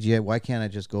on the PGA, why can't I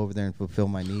just go over there and fulfill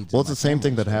my needs? Well, it's the same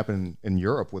thing that happened in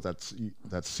Europe with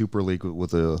that Super League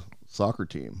with the soccer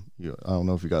team. I don't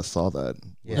know if you guys saw that.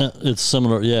 Yeah. It's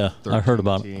similar. Yeah, I heard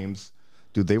about teams.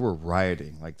 Dude, they were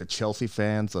rioting. Like the Chelsea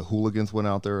fans, the hooligans went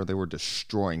out there. They were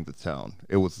destroying the town.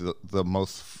 It was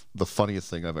the funniest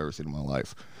thing I've ever seen in my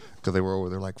life. Because they were over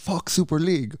there like, fuck Super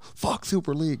League,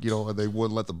 you know, and they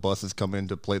wouldn't let the buses come in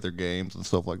to play their games and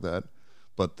stuff like that.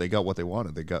 But they got what they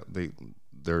wanted.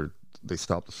 They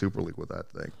stopped the Super League with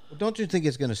that thing. Well, don't you think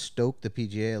it's going to stoke the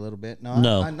PGA a little bit?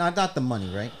 No. Not the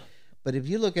money, right? But if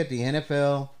you look at the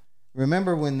NFL,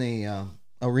 remember when the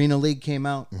Arena League came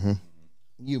out? Mm-hmm.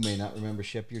 You may not remember,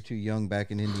 Shep. You're too young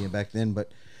back in India back then.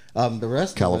 But the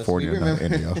rest California, of us, we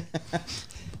remember, not India.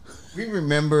 We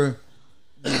remember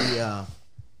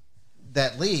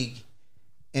that league,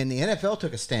 and the NFL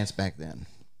took a stance back then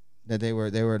that they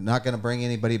were not going to bring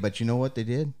anybody. But you know what they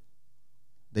did?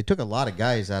 They took a lot of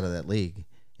guys out of that league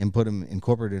and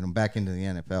incorporated them back into the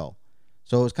NFL.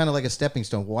 So it was kind of like a stepping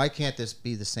stone. Why can't this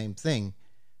be the same thing?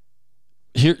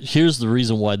 Here's the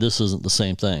reason why this isn't the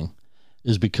same thing,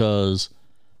 is because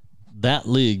that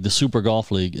league, the Super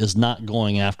Golf League, is not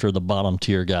going after the bottom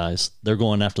tier guys. They're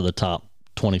going after the top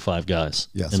 25 guys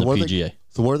in the PGA.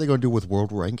 So what are they going to do with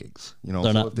world rankings? You know,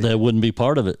 they're not. They wouldn't be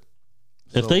part of it.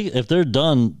 If they're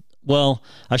done, well,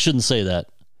 I shouldn't say that.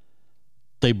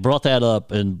 They brought that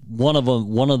up, and one of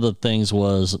the things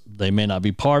was they may not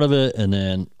be part of it, and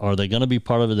then are they going to be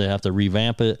part of it? They have to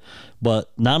revamp it.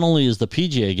 But not only is the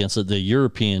PGA against it, the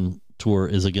European Tour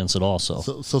is against it also.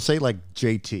 So say like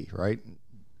JT, right?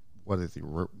 What is he,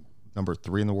 number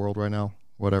 3 in the world right now?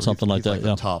 Whatever, something like that. Like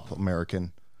the top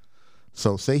American.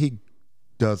 So say he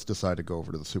does decide to go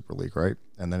over to the Super League, right?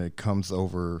 And then it comes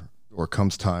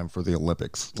time for the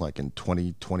Olympics, like in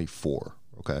 2024.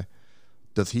 Okay.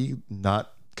 Does he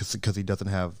not, because he doesn't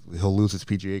have, he'll lose his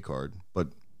PGA card, but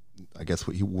I guess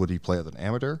would he play as an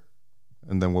amateur?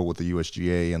 And then what would the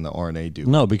USGA and the RNA do?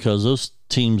 No, because those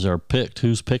teams are picked.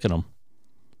 Who's picking them?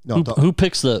 No, who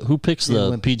picks the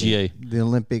PGA? The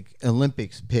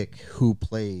Olympics pick who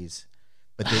plays.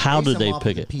 But how do they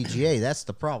pick it? PGA, that's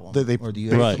the problem. Or the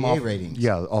USGA ratings.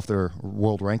 Yeah, off their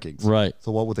world rankings. Right.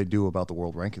 So what would they do about the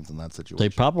world rankings in that situation? They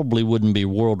probably wouldn't be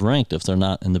world ranked if they're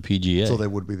not in the PGA. So they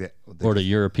would be or the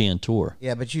European Tour.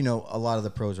 Yeah, but you know, a lot of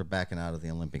the pros are backing out of the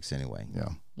Olympics anyway. Yeah.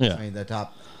 Yeah. I mean, the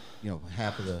top,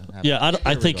 half of the. Yeah,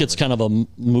 I think it's kind of a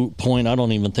moot point. I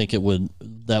don't even think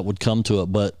that would come to it.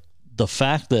 But the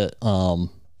fact that,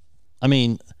 I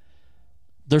mean,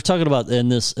 they're talking about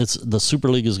it's the Super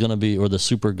League is going to be, or the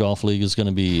Super Golf League is going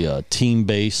to be team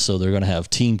based, so they're going to have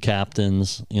team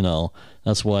captains.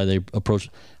 That's why they approach.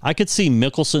 I could see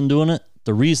Mickelson doing it.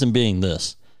 The reason being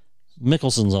this: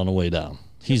 Mickelson's on the way down.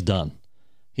 He's done.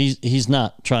 He's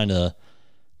not trying to.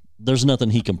 There's nothing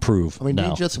he can prove. I mean,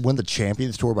 now. he just won the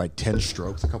Champions Tour by 10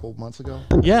 strokes a couple of months ago.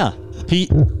 Yeah,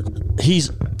 he's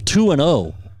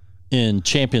 2-0 in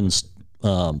Champions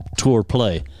Tour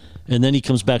play, and then he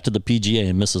comes back to the PGA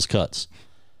and misses cuts.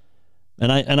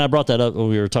 And I brought that up when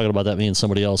we were talking about that, me and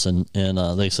somebody else, and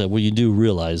they said, well, you do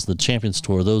realize the Champions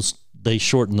Tour, they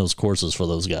shorten those courses for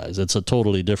those guys. It's a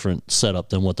totally different setup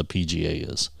than what the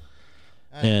PGA is.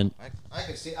 I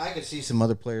could see some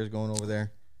other players going over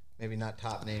there. Maybe not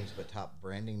top names, but top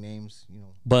branding names.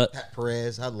 But Pat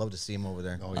Perez, I'd love to see him over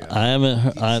there. Oh, yeah. I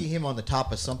haven't. See him on the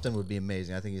top of something would be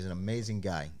amazing. I think he's an amazing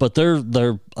guy. But they're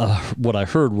what I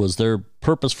heard was their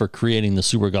purpose for creating the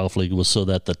Super Golf League was so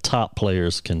that the top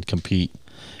players can compete,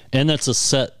 and that's a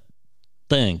set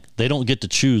thing. They don't get to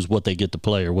choose what they get to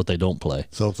play or what they don't play.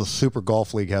 So if the Super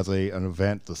Golf League has an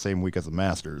event the same week as the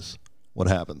Masters, what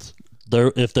happens?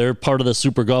 If they're part of the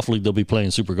Super Golf League, they'll be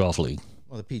playing Super Golf League.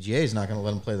 Well, the PGA is not going to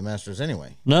let them play the Masters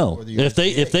anyway. No, Or the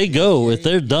if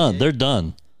they're done, they're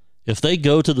done. If they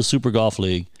go to the Super Golf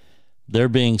League, they're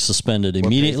being suspended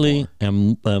immediately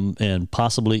and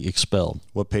possibly expelled.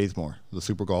 What pays more, the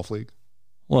Super Golf League?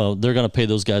 Well, they're going to pay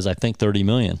those guys, I think, $30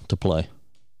 million to play,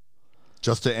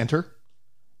 Just to enter?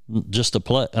 just to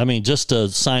play. I mean, just to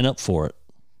sign up for it.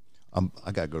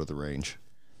 I got to go to the range.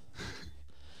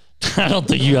 I don't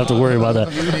think you have to worry about that.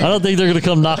 I don't think they're going to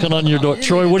come knocking on your door.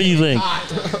 Troy, what do you think?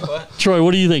 Troy,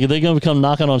 what do you think? Are they going to come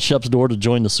knocking on Shep's door to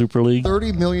join the Super League?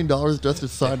 $30 million just to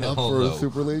sign up for the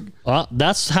Super League?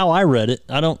 That's how I read it.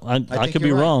 I think could be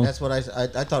you're right. wrong. That's what I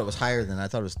thought it was higher than. I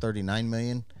thought it was 39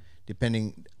 million,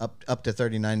 depending up to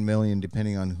 39 million,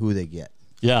 depending on who they get.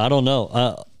 Yeah, I don't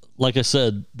know. Like I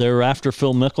said, they're after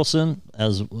Phil Mickelson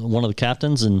as one of the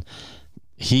captains, and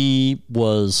he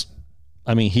was.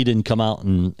 I mean, he didn't come out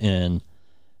and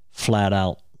flat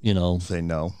out, Say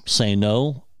no. say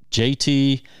no.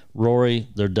 JT, Rory,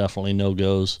 they're definitely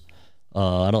no-goes.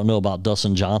 I don't know about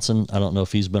Dustin Johnson. I don't know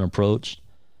if he's been approached,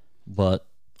 but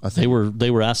they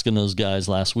were asking those guys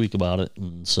last week about it,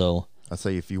 and so I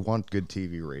say if you want good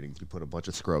TV ratings, you put a bunch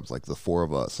of scrubs like the four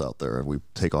of us out there, and we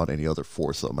take on any other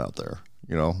foursome out there,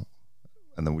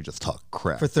 and then we just talk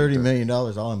crap. For $30 million,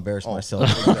 I'll embarrass myself.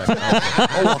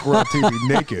 I'll walk around TV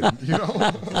naked,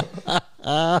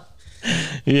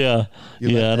 yeah,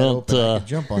 I don't. I could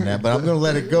jump on that, but I'm going to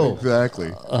let it go.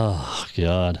 Exactly. Oh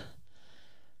God.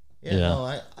 Yeah.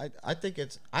 No, I think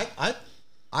it's I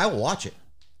watch it.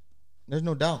 There's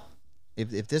no doubt.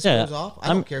 If this goes off, I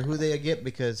don't care who they get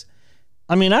because.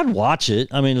 I mean, I'd watch it.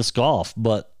 I mean, it's golf,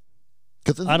 but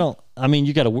I don't. I mean,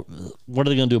 you got to. What are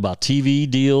they going to do about TV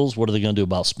deals? What are they going to do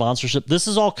about sponsorship? This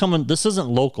is all coming. This isn't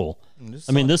local.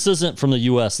 This isn't from the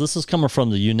U.S. This is coming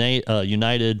from the United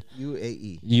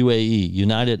UAE,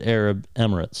 United Arab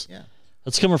Emirates. Yeah,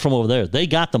 that's coming from over there. They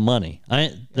got the money. They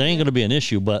ain't going to be an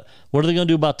issue. But what are they going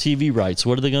to do about TV rights?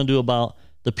 What are they going to do about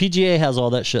the PGA has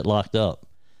all that shit locked up?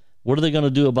 What are they going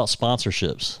to do about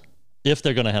sponsorships if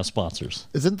they're going to have sponsors?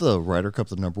 Isn't the Ryder Cup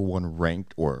the number one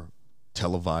ranked or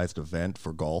televised event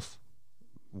for golf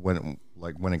when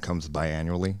it comes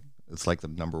biannually? It's like the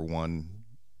number one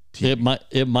TV.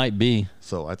 It might be.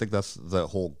 So I think that's the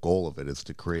whole goal of it, is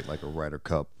to create like a Ryder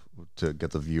Cup to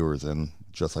get the viewers in,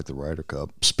 just like the Ryder Cup.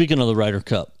 Speaking of the Ryder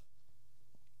Cup,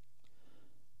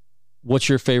 what's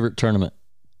your favorite tournament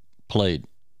played?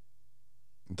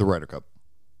 The Ryder Cup.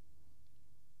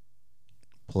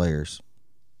 Players.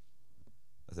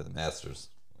 I said the Masters.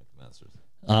 Like the Masters.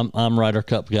 I'm Ryder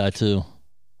Cup guy too.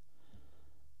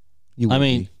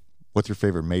 What's your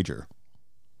favorite major?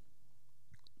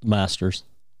 Masters.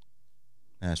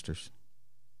 Masters.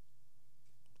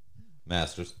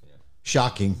 Masters. Yeah.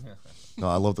 Shocking. No,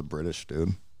 I love the British,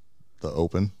 dude. The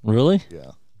Open. Really?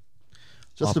 Yeah.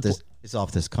 It's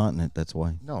off this continent. That's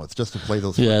why. No, it's just to play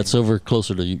those. Yeah, it's over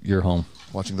closer to your home.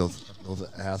 Watching those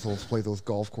assholes play those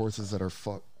golf courses that are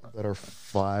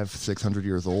 500-600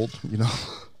 years old.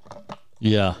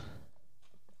 Yeah.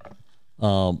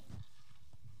 No,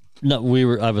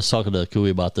 I was talking to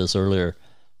Kui about this earlier,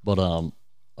 but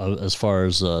as far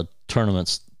as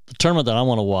tournaments, the tournament that I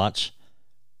want to watch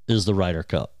is the Ryder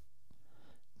Cup.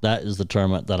 That is the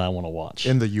tournament that I want to watch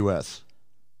in the U.S.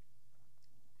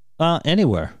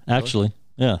 Anywhere, actually.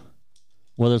 Yeah,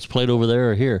 whether it's played over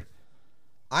there or here.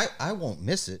 I won't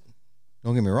miss it.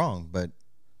 Don't get me wrong, but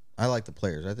I like the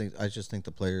Players. I just think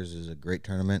the Players is a great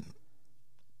tournament.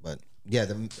 But yeah,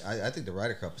 I think the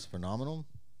Ryder Cup is phenomenal.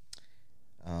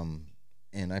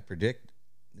 And I predict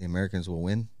the Americans will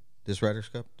win this Ryder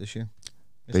Cup this year.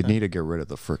 They need to get rid of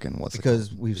the frickin'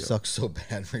 because we've sucked so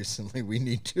bad recently. We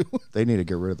need to. They need to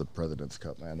get rid of the President's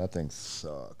Cup, man. That thing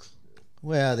sucks.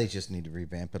 Well, they just need to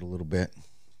revamp it a little bit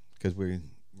because we're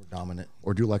dominant.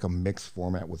 Or do like a mixed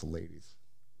format with ladies.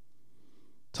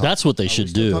 That's what they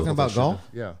should do. Talking about golf?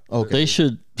 Yeah. Okay. They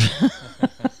should.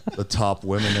 The top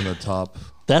women and the top.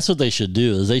 That's what they should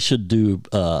do. Is they should do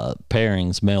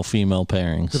pairings, male female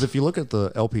pairings. Because if you look at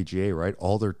the LPGA, right,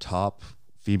 all their top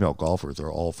female golfers are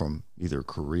all from either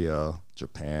Korea,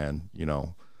 Japan, you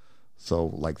know. So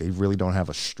like they really don't have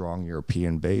a strong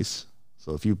European base.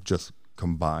 So if you just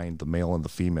combine the male and the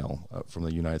female from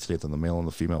the United States and the male and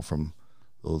the female from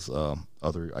those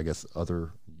other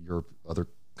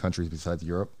countries besides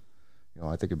Europe, you know,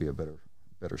 I think it'd be a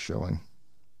better showing.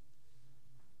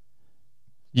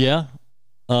 Yeah.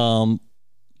 But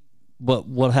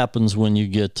what happens when you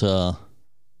get a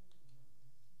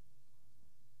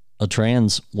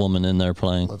trans woman in there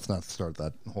playing? Let's not start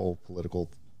that whole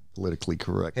politically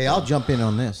correct. Hey, I'll jump in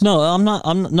on this. No,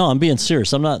 I'm being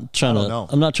serious. I'm not trying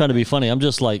to be funny. I'm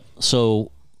just like,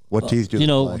 so what tees do you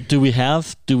know, play?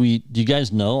 do you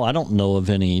guys know? I don't know of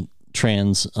any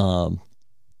trans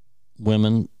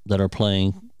women that are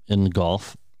playing in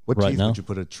golf What right tees now. would you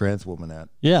put a trans woman at?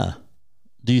 Yeah.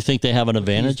 Do you think they have an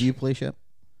advantage? Do you play, Shep?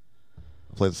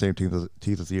 I play the same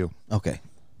tees as you. Okay.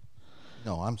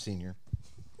 No, I'm senior.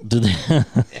 Do they?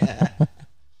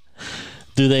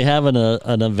 Do they have an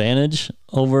advantage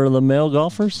over the male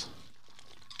golfers?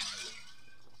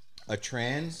 A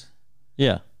trans?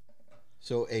 Yeah.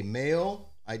 So a male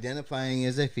identifying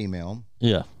as a female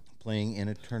Yeah. playing in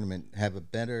a tournament have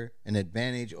an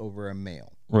advantage over a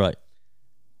male. Right.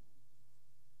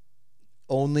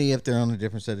 Only if they're on a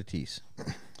different set of tees.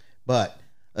 But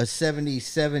a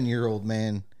 77-year-old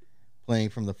man playing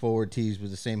from the forward tees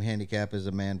with the same handicap as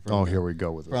a man from Here we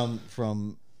go with it.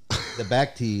 from the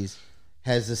back tees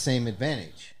has the same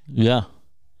advantage. Yeah.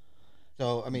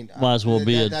 So I mean, Might as well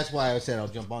be that's why I said I'll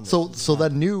jump on this. So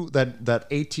that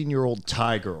 18-year-old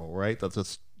Thai girl, right? That's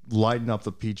just lighting up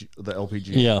the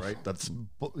LPGA, Yeah. right?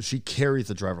 She carries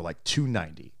the driver like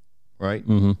 290, right?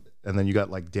 Mm-hmm. And then you got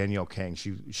like Danielle Kang.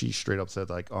 She straight up said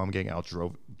like, "Oh, I'm getting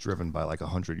driven by like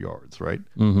 100 yards," right?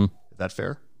 Mm-hmm. Is that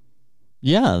fair?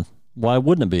 Yeah. Why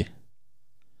wouldn't it be?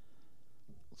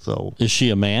 So Is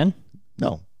she a man?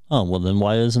 no, Oh, well, then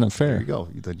why isn't it there fair? you go.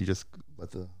 Then you just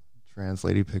let the trans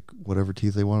lady pick whatever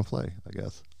tees they want to play, I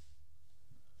guess.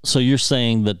 So you're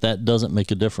saying that doesn't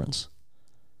make a difference?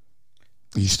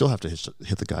 You still have to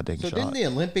hit the goddamn So shot. didn't the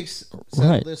Olympics settle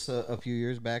Right. this a few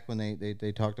years back when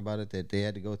they talked about it, that they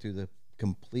had to go through the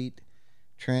complete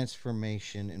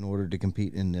transformation in order to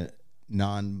compete in the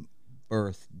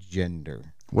non-birth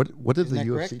gender, What did Isn't the that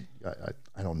UFC?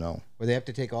 I don't know, where they have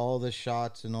to take all the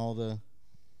shots and all the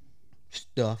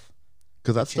stuff?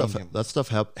 because Change 'em. that stuff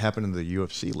happened in the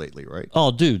UFC lately, right?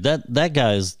 Oh, dude, that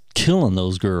guy's killing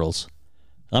those girls.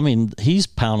 I mean, he's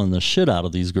pounding the shit out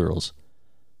of these girls.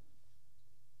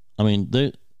 I mean,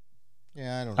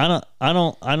 Yeah, I don't.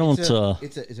 I don't. It's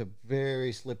a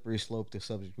very slippery slope. The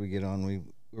subject we get on,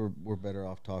 we're better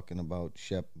off talking about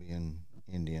Shep being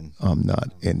Indian. I'm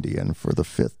not Indian for the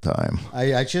 5th time.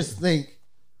 I just think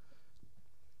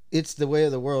it's the way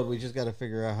of the world. We just got to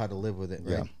figure out how to live with it.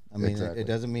 Right? Yeah, I mean, exactly. it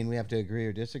doesn't mean we have to agree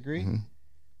or disagree. Mm-hmm.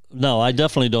 No, I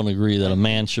definitely don't agree that a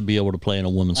man should be able to play in a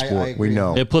women's I sport. agree. We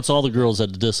know. It puts all the girls at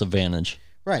a disadvantage.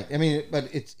 Right. I mean, but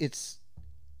it's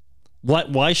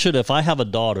Why should, if I have a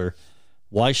daughter,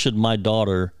 why should my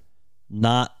daughter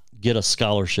not get a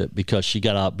scholarship because she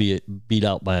got beat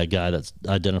out by a guy that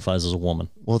identifies as a woman?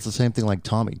 Well, it's the same thing like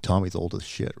Tommy. Tommy's old as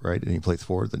shit, right? And he plays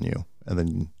forward than you. And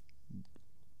then,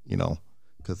 you know,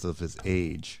 because of his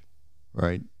age,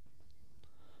 right?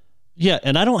 Yeah,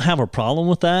 and I don't have a problem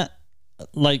with that.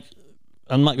 Like,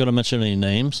 I'm not going to mention any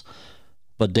names,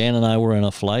 but Dan and I were in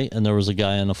a flight, and there was a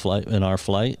guy in our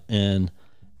flight, and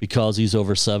because he's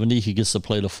over 70, he gets to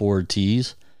play the forward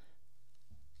tees.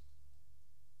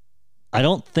 I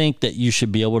don't think that you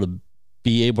should be able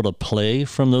to play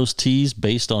from those tees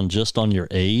based on just on your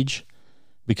age,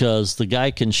 because the guy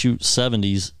can shoot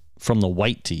 70s from the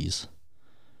white tees.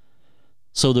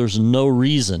 So there's no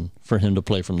reason for him to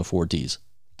play from the forward tees.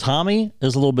 Tommy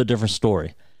is a little bit different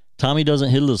story. Tommy doesn't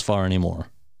hit it as far anymore.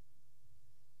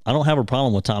 I don't have a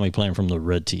problem with Tommy playing from the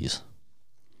red tees.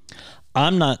 I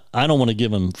don't want to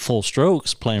give him full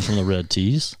strokes playing from the red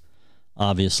tees,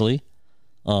 obviously.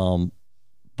 But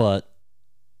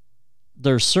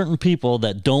there's certain people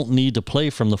that don't need to play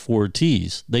from the forward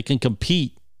tees. They can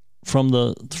compete from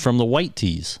the white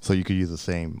tees. So you could use the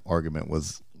same argument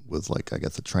was like, I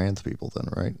guess, the trans people then,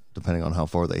 right? Depending on how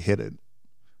far they hit it.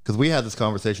 Because we had this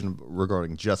conversation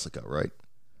regarding Jessica, right?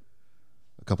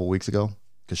 A couple weeks ago.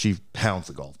 Because she pounds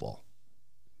the golf ball.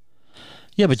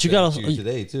 Yeah, but you got You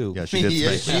today too. Yeah, she did.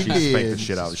 Yes, Spank, she she spanked did. the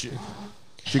shit out.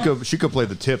 She could play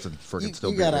the tips and freaking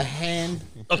still You beat got me. a hand.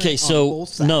 Okay, on so both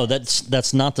sides. no,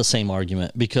 that's not the same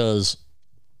argument, because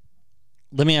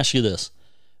let me ask you this.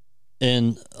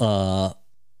 In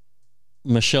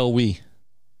Michelle Wee,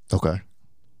 Okay.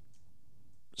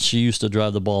 she used to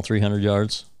drive the ball 300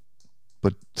 yards.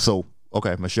 But so,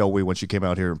 okay, Michelle Wee, when she came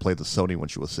out here and played the Sony when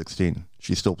she was 16,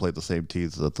 she still played the same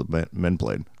tees that the men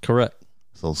played. Correct.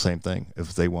 So same thing.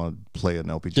 If they want to play an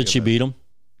LPGA. Did she beat him?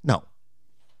 No.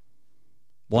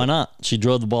 Why not? She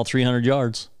drove the ball 300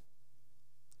 yards.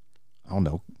 I don't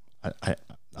know.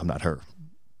 I'm not her.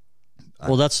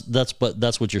 Well, that's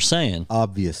what you're saying.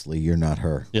 Obviously, you're not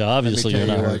her. Yeah, obviously Let me you're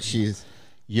tell not you her. what,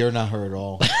 you're not her at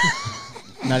all.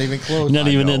 Not even close. Not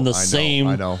even I in the know, same.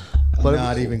 I know.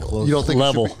 Not even close. You don't think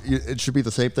level. it should be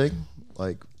the same thing?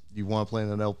 Like, you want to play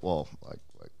in an L? Well, like,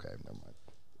 okay, never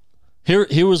mind.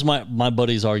 Here was my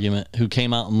buddy's argument, who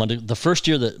came out on Monday, the first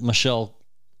year that Michelle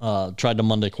tried to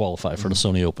Monday qualify for the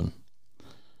Sony Open. It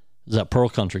was at Pearl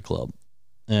Country Club.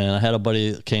 And I had a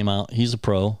buddy that came out. He's a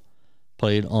pro,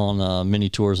 played on mini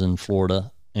tours in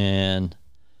Florida, and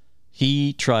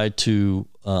he tried to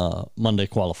Monday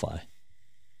qualify.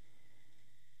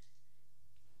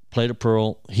 Played at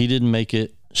Pearl. He didn't make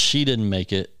it. She didn't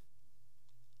make it.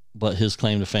 But his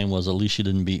claim to fame was, at least she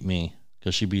didn't beat me,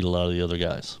 because she beat a lot of the other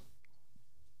guys.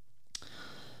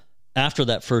 After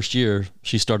that first year,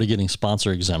 she started getting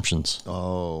sponsor exemptions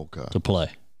Oh, okay. to play.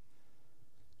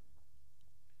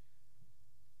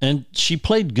 And she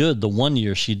played good the one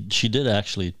year. She did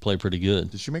actually play pretty good.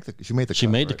 Did she make the? She made the. She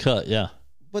cut, made the right? cut, yeah.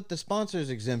 But the sponsors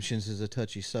exemptions is a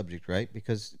touchy subject, right?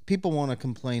 Because people want to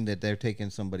complain that they're taking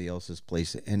somebody else's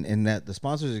place, and that the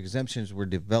sponsors exemptions were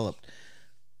developed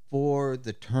for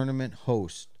the tournament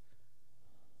host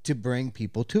to bring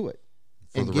people to it.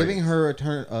 And the giving ratings.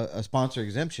 her a sponsor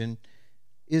exemption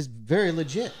is very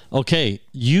legit. Okay,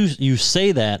 you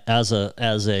say that as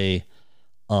a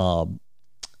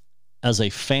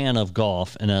fan of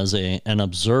golf and as an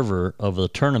observer of the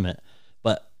tournament,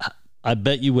 but I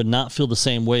bet you would not feel the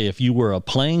same way if you were a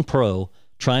playing pro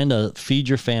trying to feed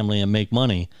your family and make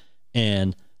money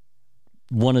and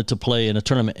wanted to play in a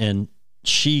tournament, and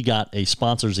she got a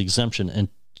sponsor's exemption and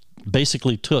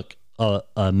basically took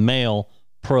a male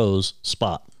pro's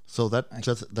spot. So that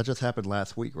just happened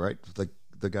last week, right?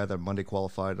 The guy that Monday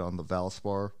qualified on the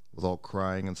Valspar was all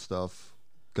crying and stuff.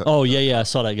 Oh, yeah, I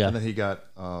saw that guy. And then he got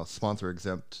sponsor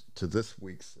exempt to this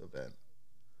week's event.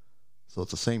 So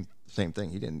it's the same thing.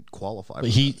 He didn't qualify. But for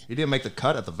he- that. He didn't make the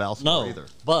cut at the Valspar No, either.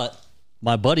 but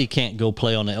my buddy can't go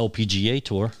play on the LPGA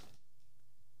tour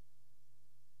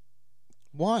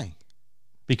Why?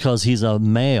 because he's a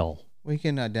male. We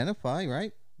can identify,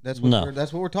 right? That's what No.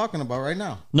 that's what we're talking about right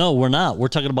now. No, we're not. We're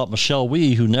talking about Michelle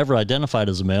Wee, who never identified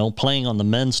as a male, playing on the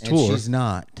men's And tour. she's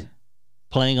not.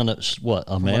 Playing on a male?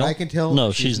 From what I can tell,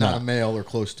 No, she's not a male or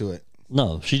close to it.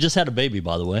 No, she just had a baby,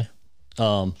 by the way.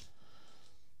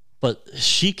 But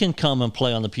she can come and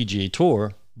play on the PGA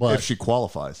Tour. But If she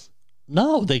qualifies.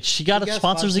 no, she got She got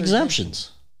sponsors sponsor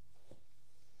exemptions.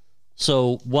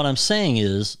 So what I'm saying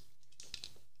is,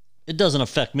 it doesn't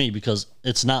affect me because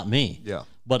it's not me. Yeah.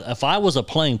 But if I was a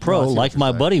playing pro, No, I see what like you're my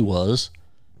saying. buddy was,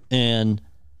 and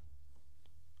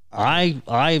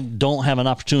I don't have an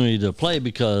opportunity to play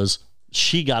because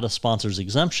she got a sponsor's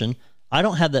exemption, I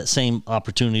don't have that same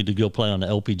opportunity to go play on the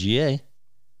LPGA.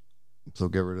 So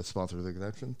get rid of sponsors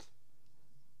exemptions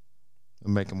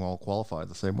and make them all qualify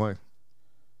the same way.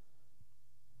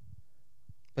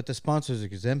 But the sponsors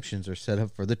exemptions are set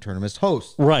up for the tournament's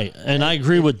host. Right. And I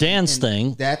agree with Dan's And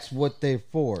thing. That's what they're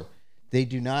for. They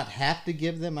do not have to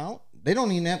give them out. They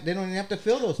don't even have to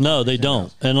fill those. No, they don't.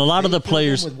 exemptions. And a lot of They the fill them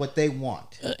players, with what they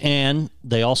want. and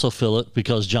they also fill it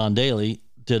because John Daly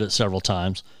did it several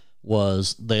times,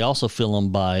 was they also fill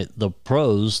them by the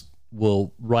pros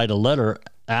will write a letter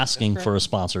asking for a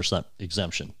sponsor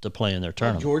exemption to play in their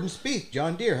tournament. Jordan Spieth,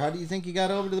 John Deere. How do you think he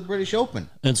got over to the British Open?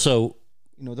 And so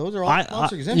You know, those are all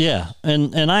sponsor exemptions. yeah,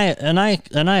 and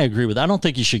I agree with that. I don't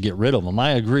think you should get rid of them.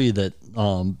 I agree that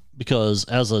because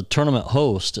as a tournament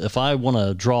host, if I want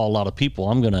to draw a lot of people,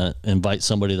 I'm going to invite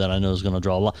somebody that I know is going to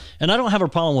draw a lot. And I don't have a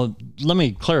problem with. Let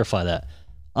me clarify that.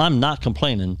 I'm not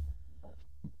complaining.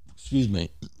 Excuse me.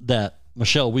 That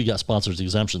Michelle, we got sponsors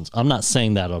exemptions. I'm not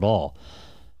saying that at all.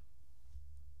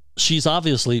 She's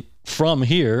obviously from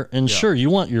here, and sure, you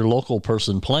want your local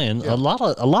person playing. A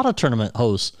lot of tournament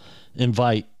hosts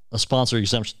invite a sponsor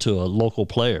exemption to a local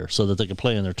player so that they can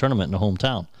play in their tournament in their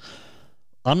hometown.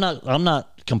 I'm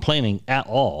not complaining at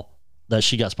all that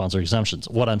she got sponsor exemptions.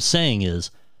 What I'm saying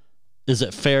is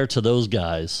it fair to those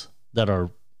guys that are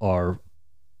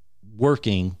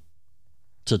working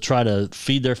to try to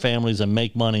feed their families and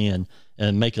make money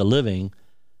and make a living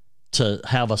to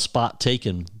have a spot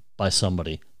taken by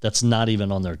somebody that's not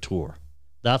even on their tour?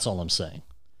 That's all I'm saying.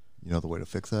 You know the way to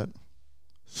fix that?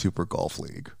 Super Golf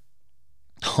League.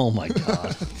 Oh my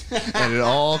God. And it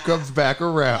all comes back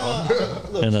around.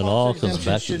 Look, And it all sponsor comes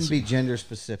back to shouldn't the- be gender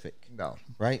specific. No.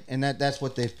 Right? And that's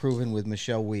what they've proven with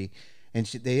Michelle Wee. And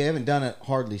they haven't done it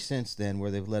hardly since then,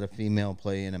 where they've let a female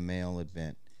play in a male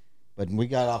event. But we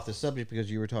got off the subject because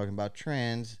you were talking about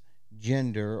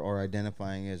transgender or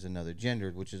identifying as another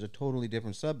gender, which is a totally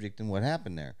different subject than what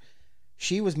happened there.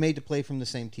 She was made to play from the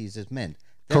same tees as men.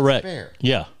 That's Correct. fair.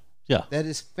 Yeah. That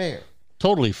is fair.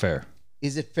 Totally fair.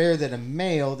 Is it fair that a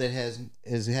male that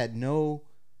has had no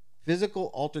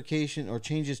physical altercation or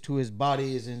changes to his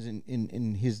body is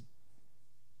in his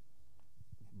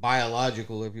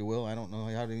biological, if you will, I don't know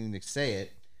how to even say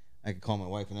it. I could call my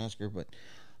wife and ask her, but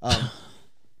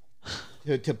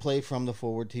to play from the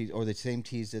forward tees or the same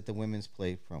tees that the women's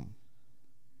play from?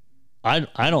 I don't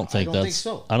think I don't that's. think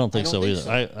so. I don't think so think either.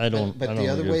 so. I don't. But I the don't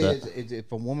other agree way with that. is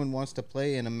if a woman wants to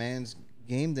play in a man's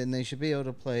game, then they should be able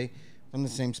to play from the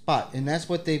same spot, and that's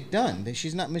what they've done.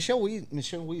 She's not Michelle Wee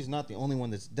is not the only one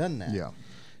that's done that. Yeah.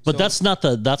 But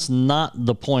So- that's not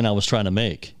the point I was trying to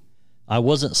make. I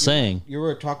wasn't saying. You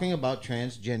were talking about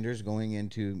transgenders going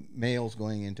into males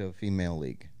going into a female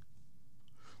league.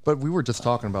 But we were just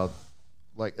talking about,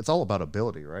 like, it's all about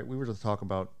ability, right? We were just talking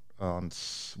about on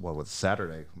what was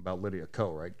Saturday about Lydia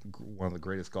Ko, right? One of the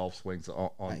greatest golf swings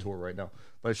on tour right now.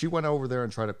 But if she went over there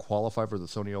and tried to qualify for the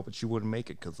Sony Open, she wouldn't make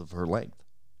it because of her length.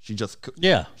 She just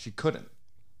Yeah. she couldn't.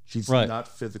 She's Right. not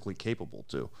physically capable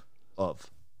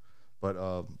of.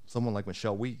 But someone like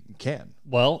Michelle Wee can.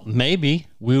 Well, maybe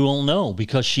we won't know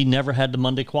because she never had to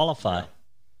Monday qualify.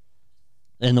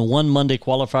 And the one Monday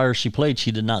qualifier she played,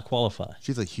 she did not qualify.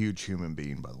 She's a huge human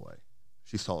being, by the way.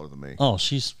 She's taller than me. Oh,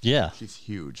 she's She's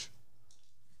huge.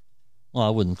 Well, I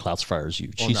wouldn't classify her as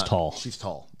huge. Well, She's not- tall. She's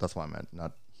tall. That's what I meant.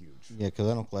 Not huge. Yeah, because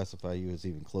I don't classify you as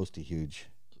even close to huge.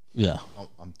 Yeah.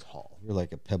 I'm tall. You're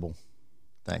like a pebble.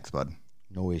 Thanks, bud.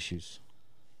 No issues.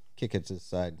 Kick it to the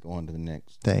side. Go on to the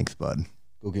next. Thanks, bud.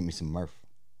 Go get me some Murph.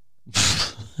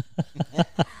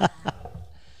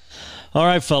 All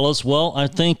right, fellas. Well, I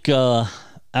think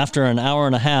after an hour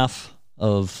and a half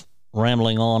of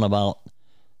rambling on about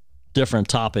different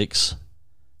topics,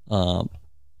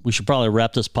 we should probably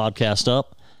wrap this podcast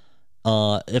up.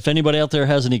 If anybody out there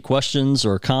has any questions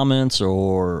or comments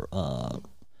or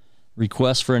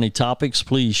requests for any topics,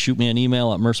 please shoot me an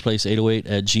email at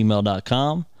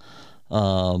merceplace808@gmail.com.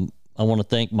 I want to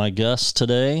thank my guests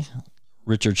today,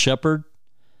 Richard Shepard,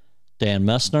 Dan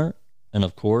Messner, and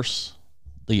of course,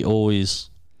 the always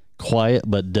quiet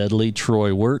but deadly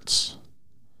Troy Wirtz.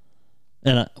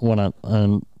 And when I'm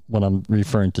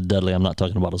referring to deadly, I'm not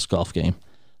talking about his golf game.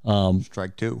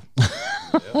 Strike two. Yep,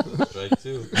 strike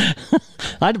two.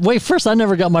 First, I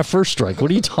never got my first strike. What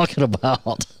are you talking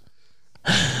about?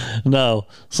 No.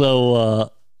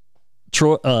 So,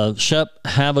 Troy, Shep,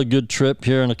 have a good trip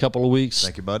here in a couple of weeks.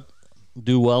 Thank you, bud.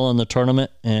 Do well in the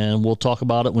tournament, and we'll talk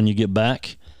about it when you get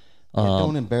back. And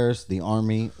don't embarrass the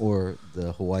Army or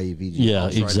the Hawaii VGA. Yeah,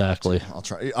 exactly. I'll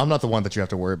try. I'm not the one that you have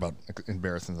to worry about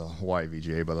embarrassing the Hawaii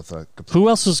VGA, but that's a. Who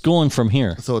else is going from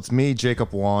here? So it's me,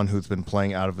 Jacob Wan, who's been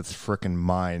playing out of his frickin'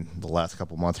 mind the last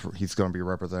couple months. He's going to be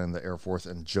representing the Air Force,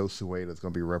 and Joe Sueda is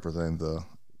going to be representing the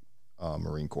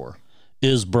Marine Corps.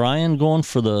 Is Brian going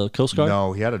for the Coast Guard?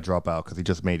 No, he had to drop out because he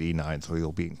just made E9, so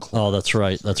he'll be in class. Oh, that's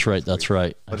right. That's right. That's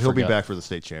right. But I he'll be forgot. back for the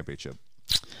state championship.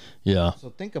 Yeah.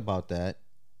 So think about that.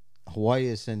 Hawaii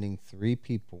is sending 3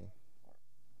 people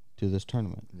to this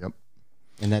tournament. Yep.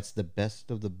 And that's the best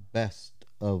of the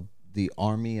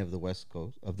Army of the West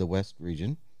Coast, of the West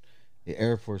region, the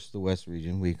Air Force of the West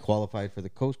region. We qualified for the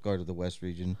Coast Guard of the West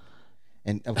region.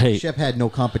 And of Hey, course, Shep had no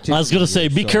competition. I was going to say,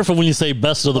 be so careful when you say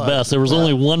best of the best. There was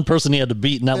only one person he had to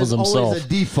beat, and that was there's himself. always a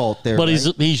default there. But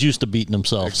right? he's used to beating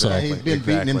himself. Exactly. He's been beating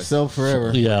Exactly. himself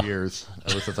forever. So yeah. Years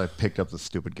ever since I picked up this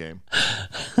stupid game.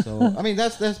 So I mean,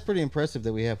 that's pretty impressive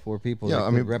that we have 4 people Yeah, that I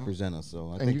could mean, represent us. So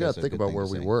I And think you that's got to a think good about thing where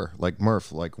to we say. were. Like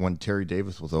Murph, like when Terry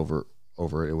Davis was over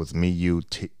it was me, you,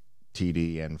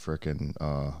 TD, and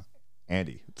frickin'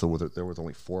 Andy. So there was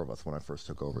only 4 of us when I first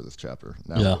took over this chapter.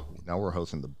 Now we're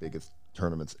hosting the biggest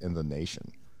tournaments in the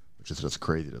nation, which is just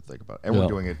crazy to think about. And Yeah. we're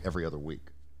doing it every other week.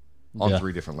 on Yeah.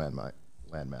 3 different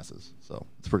land masses. So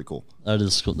it's pretty cool. That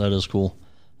is cool. That is cool.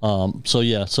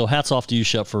 So hats off to you,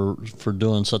 Shep, for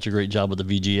doing such a great job with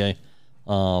the VGA.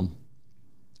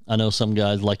 I know some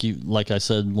guys like I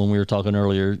said when we were talking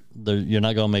earlier, you're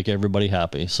not going to make everybody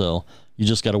happy. So you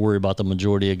just got to worry about the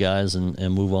majority of guys and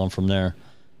move on from there.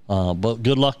 But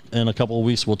good luck in a couple of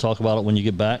weeks. We'll talk about it when you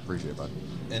get back. Appreciate it, bud.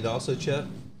 And also, Chet,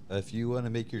 if you want to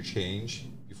make your change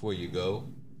before you go,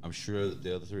 I'm sure that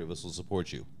the other 3 of us will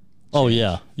support you. Oh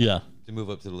yeah. To move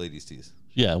up to the ladies' tees.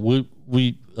 Yeah.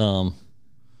 We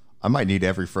I might need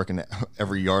every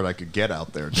yard I could get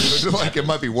out there. Dude. Like it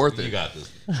might be worth You it. got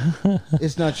this.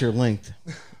 It's not your length.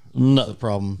 no The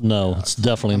problem. no, it's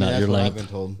definitely not That's your what length. I've been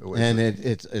told, and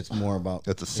it's more about.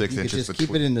 It's a if 6 you could inches just keep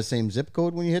between- it in the same zip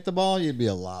code when you hit the ball, you'd be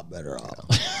a lot better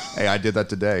off. Hey, I did that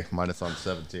today. Minus on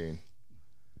 17.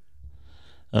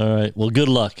 All right. Well, good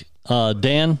luck,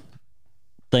 Dan.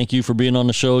 Thank you for being on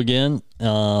the show again.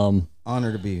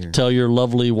 Honor to be here. Tell your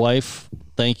lovely wife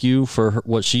thank you for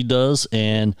what she does,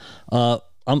 and I'm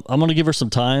going to give her some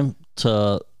time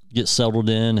to get settled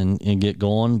in and get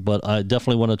going. But I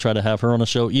definitely want to try to have her on the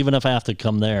show, even if I have to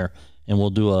come there, and we'll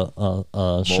do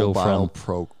a show Mobile from.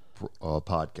 Pro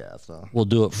podcast. Huh? We'll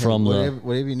do it from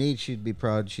whatever you need, she'd be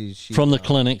proud. She's from the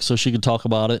clinic, so she could talk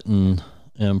about it and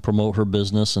promote her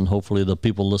business, and hopefully the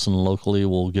people listening locally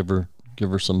will give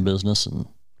her some business and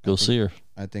go see her.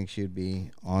 I think she'd be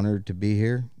honored to be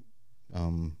here.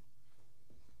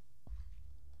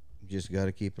 Just got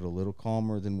to keep it a little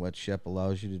calmer than what Shep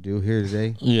allows you to do here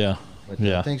today. Yeah, But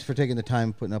yeah. thanks for taking the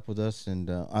time, putting up with us, and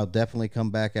I'll definitely come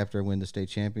back after I win the state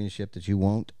championship that you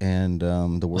won't, and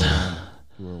the world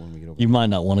tour when we get over. You might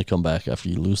not want to come back after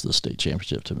you lose the state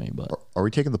championship to me, but Are we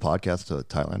taking the podcast to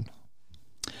Thailand?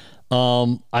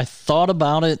 I thought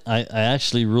about it. I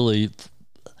actually really,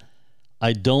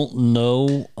 I don't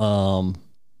know.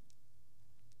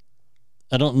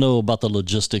 I don't know about the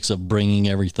logistics of bringing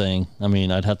everything. I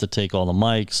mean, I'd have to take all the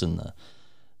mics and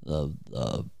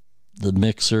the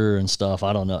mixer and stuff.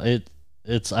 I don't know.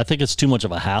 I think it's too much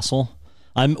of a hassle.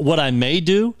 What I may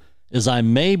do is I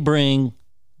may bring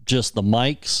just the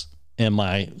mics and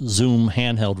my Zoom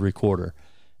handheld recorder,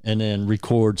 and then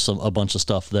record a bunch of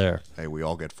stuff there. Hey, we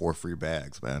all get 4 free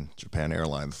bags, man. Japan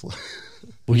Airlines.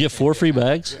 We get 4 free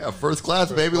bags. Yeah, first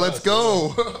class, baby. Let's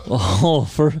go. Oh,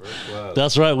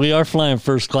 that's right. We are flying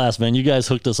first class, man. You guys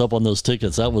hooked us up on those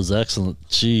tickets. That was excellent.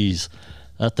 Jeez,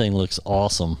 that thing looks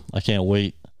awesome. I can't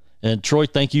wait. And Troy,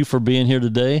 thank you for being here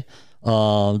today.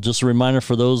 Just a reminder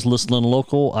for those listening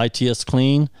local, ITS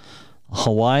Clean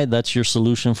Hawaii, that's your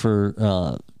solution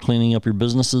for cleaning up your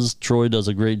businesses. Troy does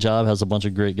a great job, has a bunch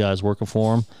of great guys working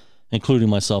for him, including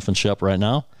myself and Shep right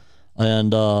now.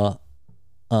 And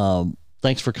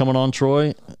thanks for coming on,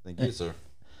 Troy. Thank you, sir.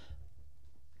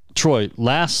 Troy,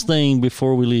 last thing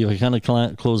before we leave, I kind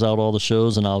of close out all the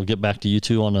shows, and I'll get back to you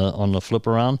two on the flip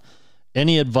around.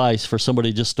 Any advice for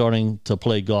somebody just starting to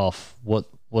play golf?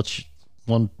 What's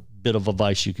one bit of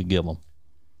advice you could give them?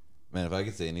 Man, if I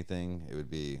could say anything, it would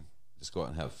be just go out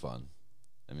and have fun.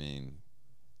 I mean,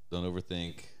 don't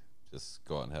overthink. Just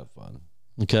go out and have fun.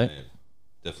 Okay. I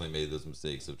definitely made those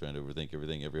mistakes of trying to overthink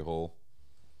everything, every hole.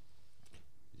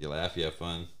 You laugh, you have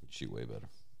fun, you shoot way better.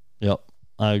 Yep,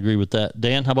 I agree with that.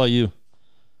 Dan, how about you?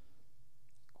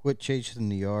 Quit chasing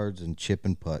the yards and chip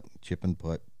and putt, chip and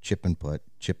putt, chip and putt,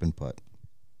 chip and putt.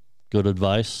 Good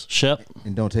advice. Shep?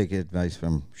 And don't take advice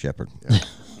from Shepherd.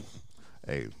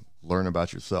 Hey, learn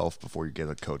about yourself before you get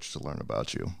a coach to learn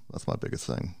about you. That's my biggest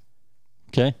thing.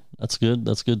 Okay, that's good.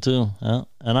 That's good too. Yeah.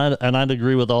 And I'd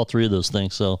agree with all 3 of those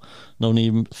things. So no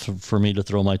need for me to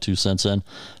throw my 2 cents in.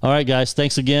 All right, guys.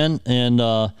 Thanks again. And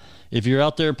if you're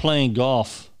out there playing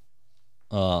golf,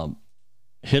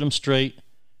 hit them straight,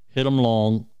 hit them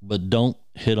long, but don't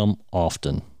hit them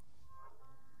often.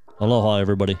 Aloha,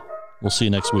 everybody. We'll see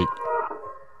you next week.